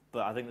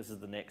 but I think this is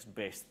the next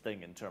best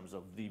thing in terms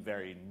of the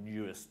very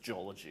newest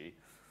geology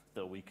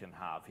that we can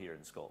have here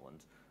in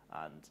Scotland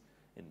and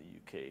in the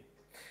UK.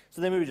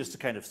 So then maybe just to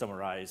kind of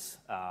summarise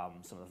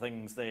some of the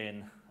things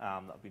then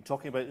that I've been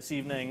talking about this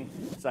evening,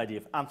 this idea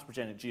of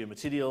anthropogenic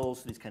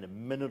geomaterials, these kind of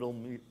mineral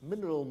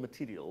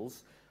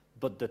materials,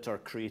 but that are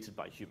created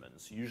by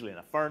humans, usually in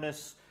a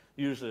furnace,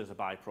 usually as a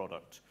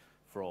byproduct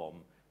from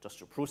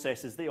industrial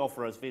processes. They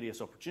offer us various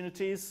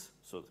opportunities,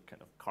 so the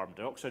kind of carbon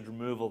dioxide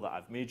removal that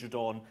I've majored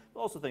on,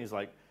 but also things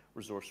like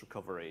resource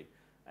recovery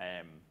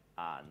and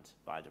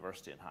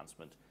biodiversity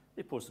enhancement.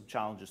 They pose some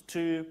challenges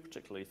too,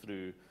 particularly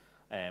through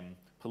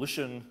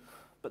pollution,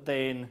 but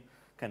then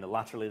kind of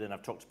laterally then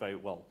I've talked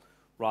about, well,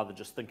 rather than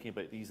just thinking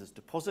about these as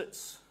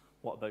deposits,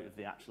 what about if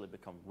they actually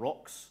become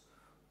rocks?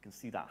 You can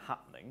see that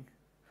happening.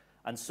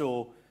 And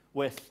so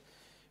with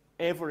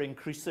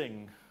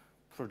ever-increasing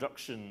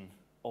production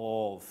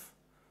of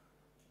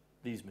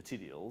these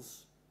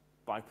materials,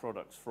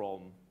 byproducts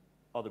from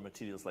other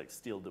materials like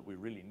steel that we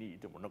really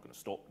need, and we're not going to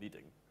stop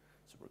needing,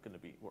 so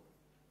we're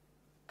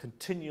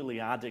continually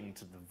adding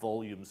to the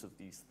volumes of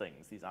these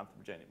things, these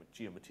anthropogenic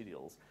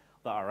geomaterials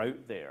that are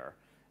out there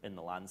in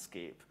the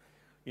landscape.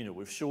 You know,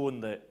 we've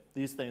shown that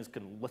these things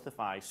can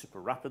lithify super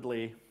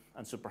rapidly,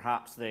 and so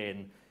perhaps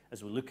then,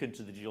 as we look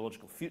into the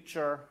geological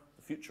future,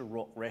 the future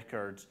rock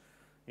record,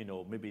 you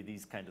know, maybe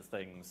these kind of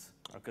things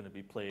are going to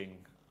be playing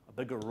a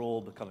bigger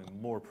role, becoming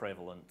more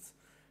prevalent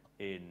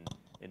in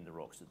the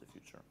rocks of the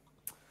future.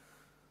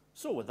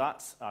 So with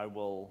that, I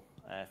will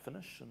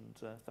finish,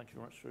 and thank you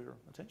very much for your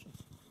attention.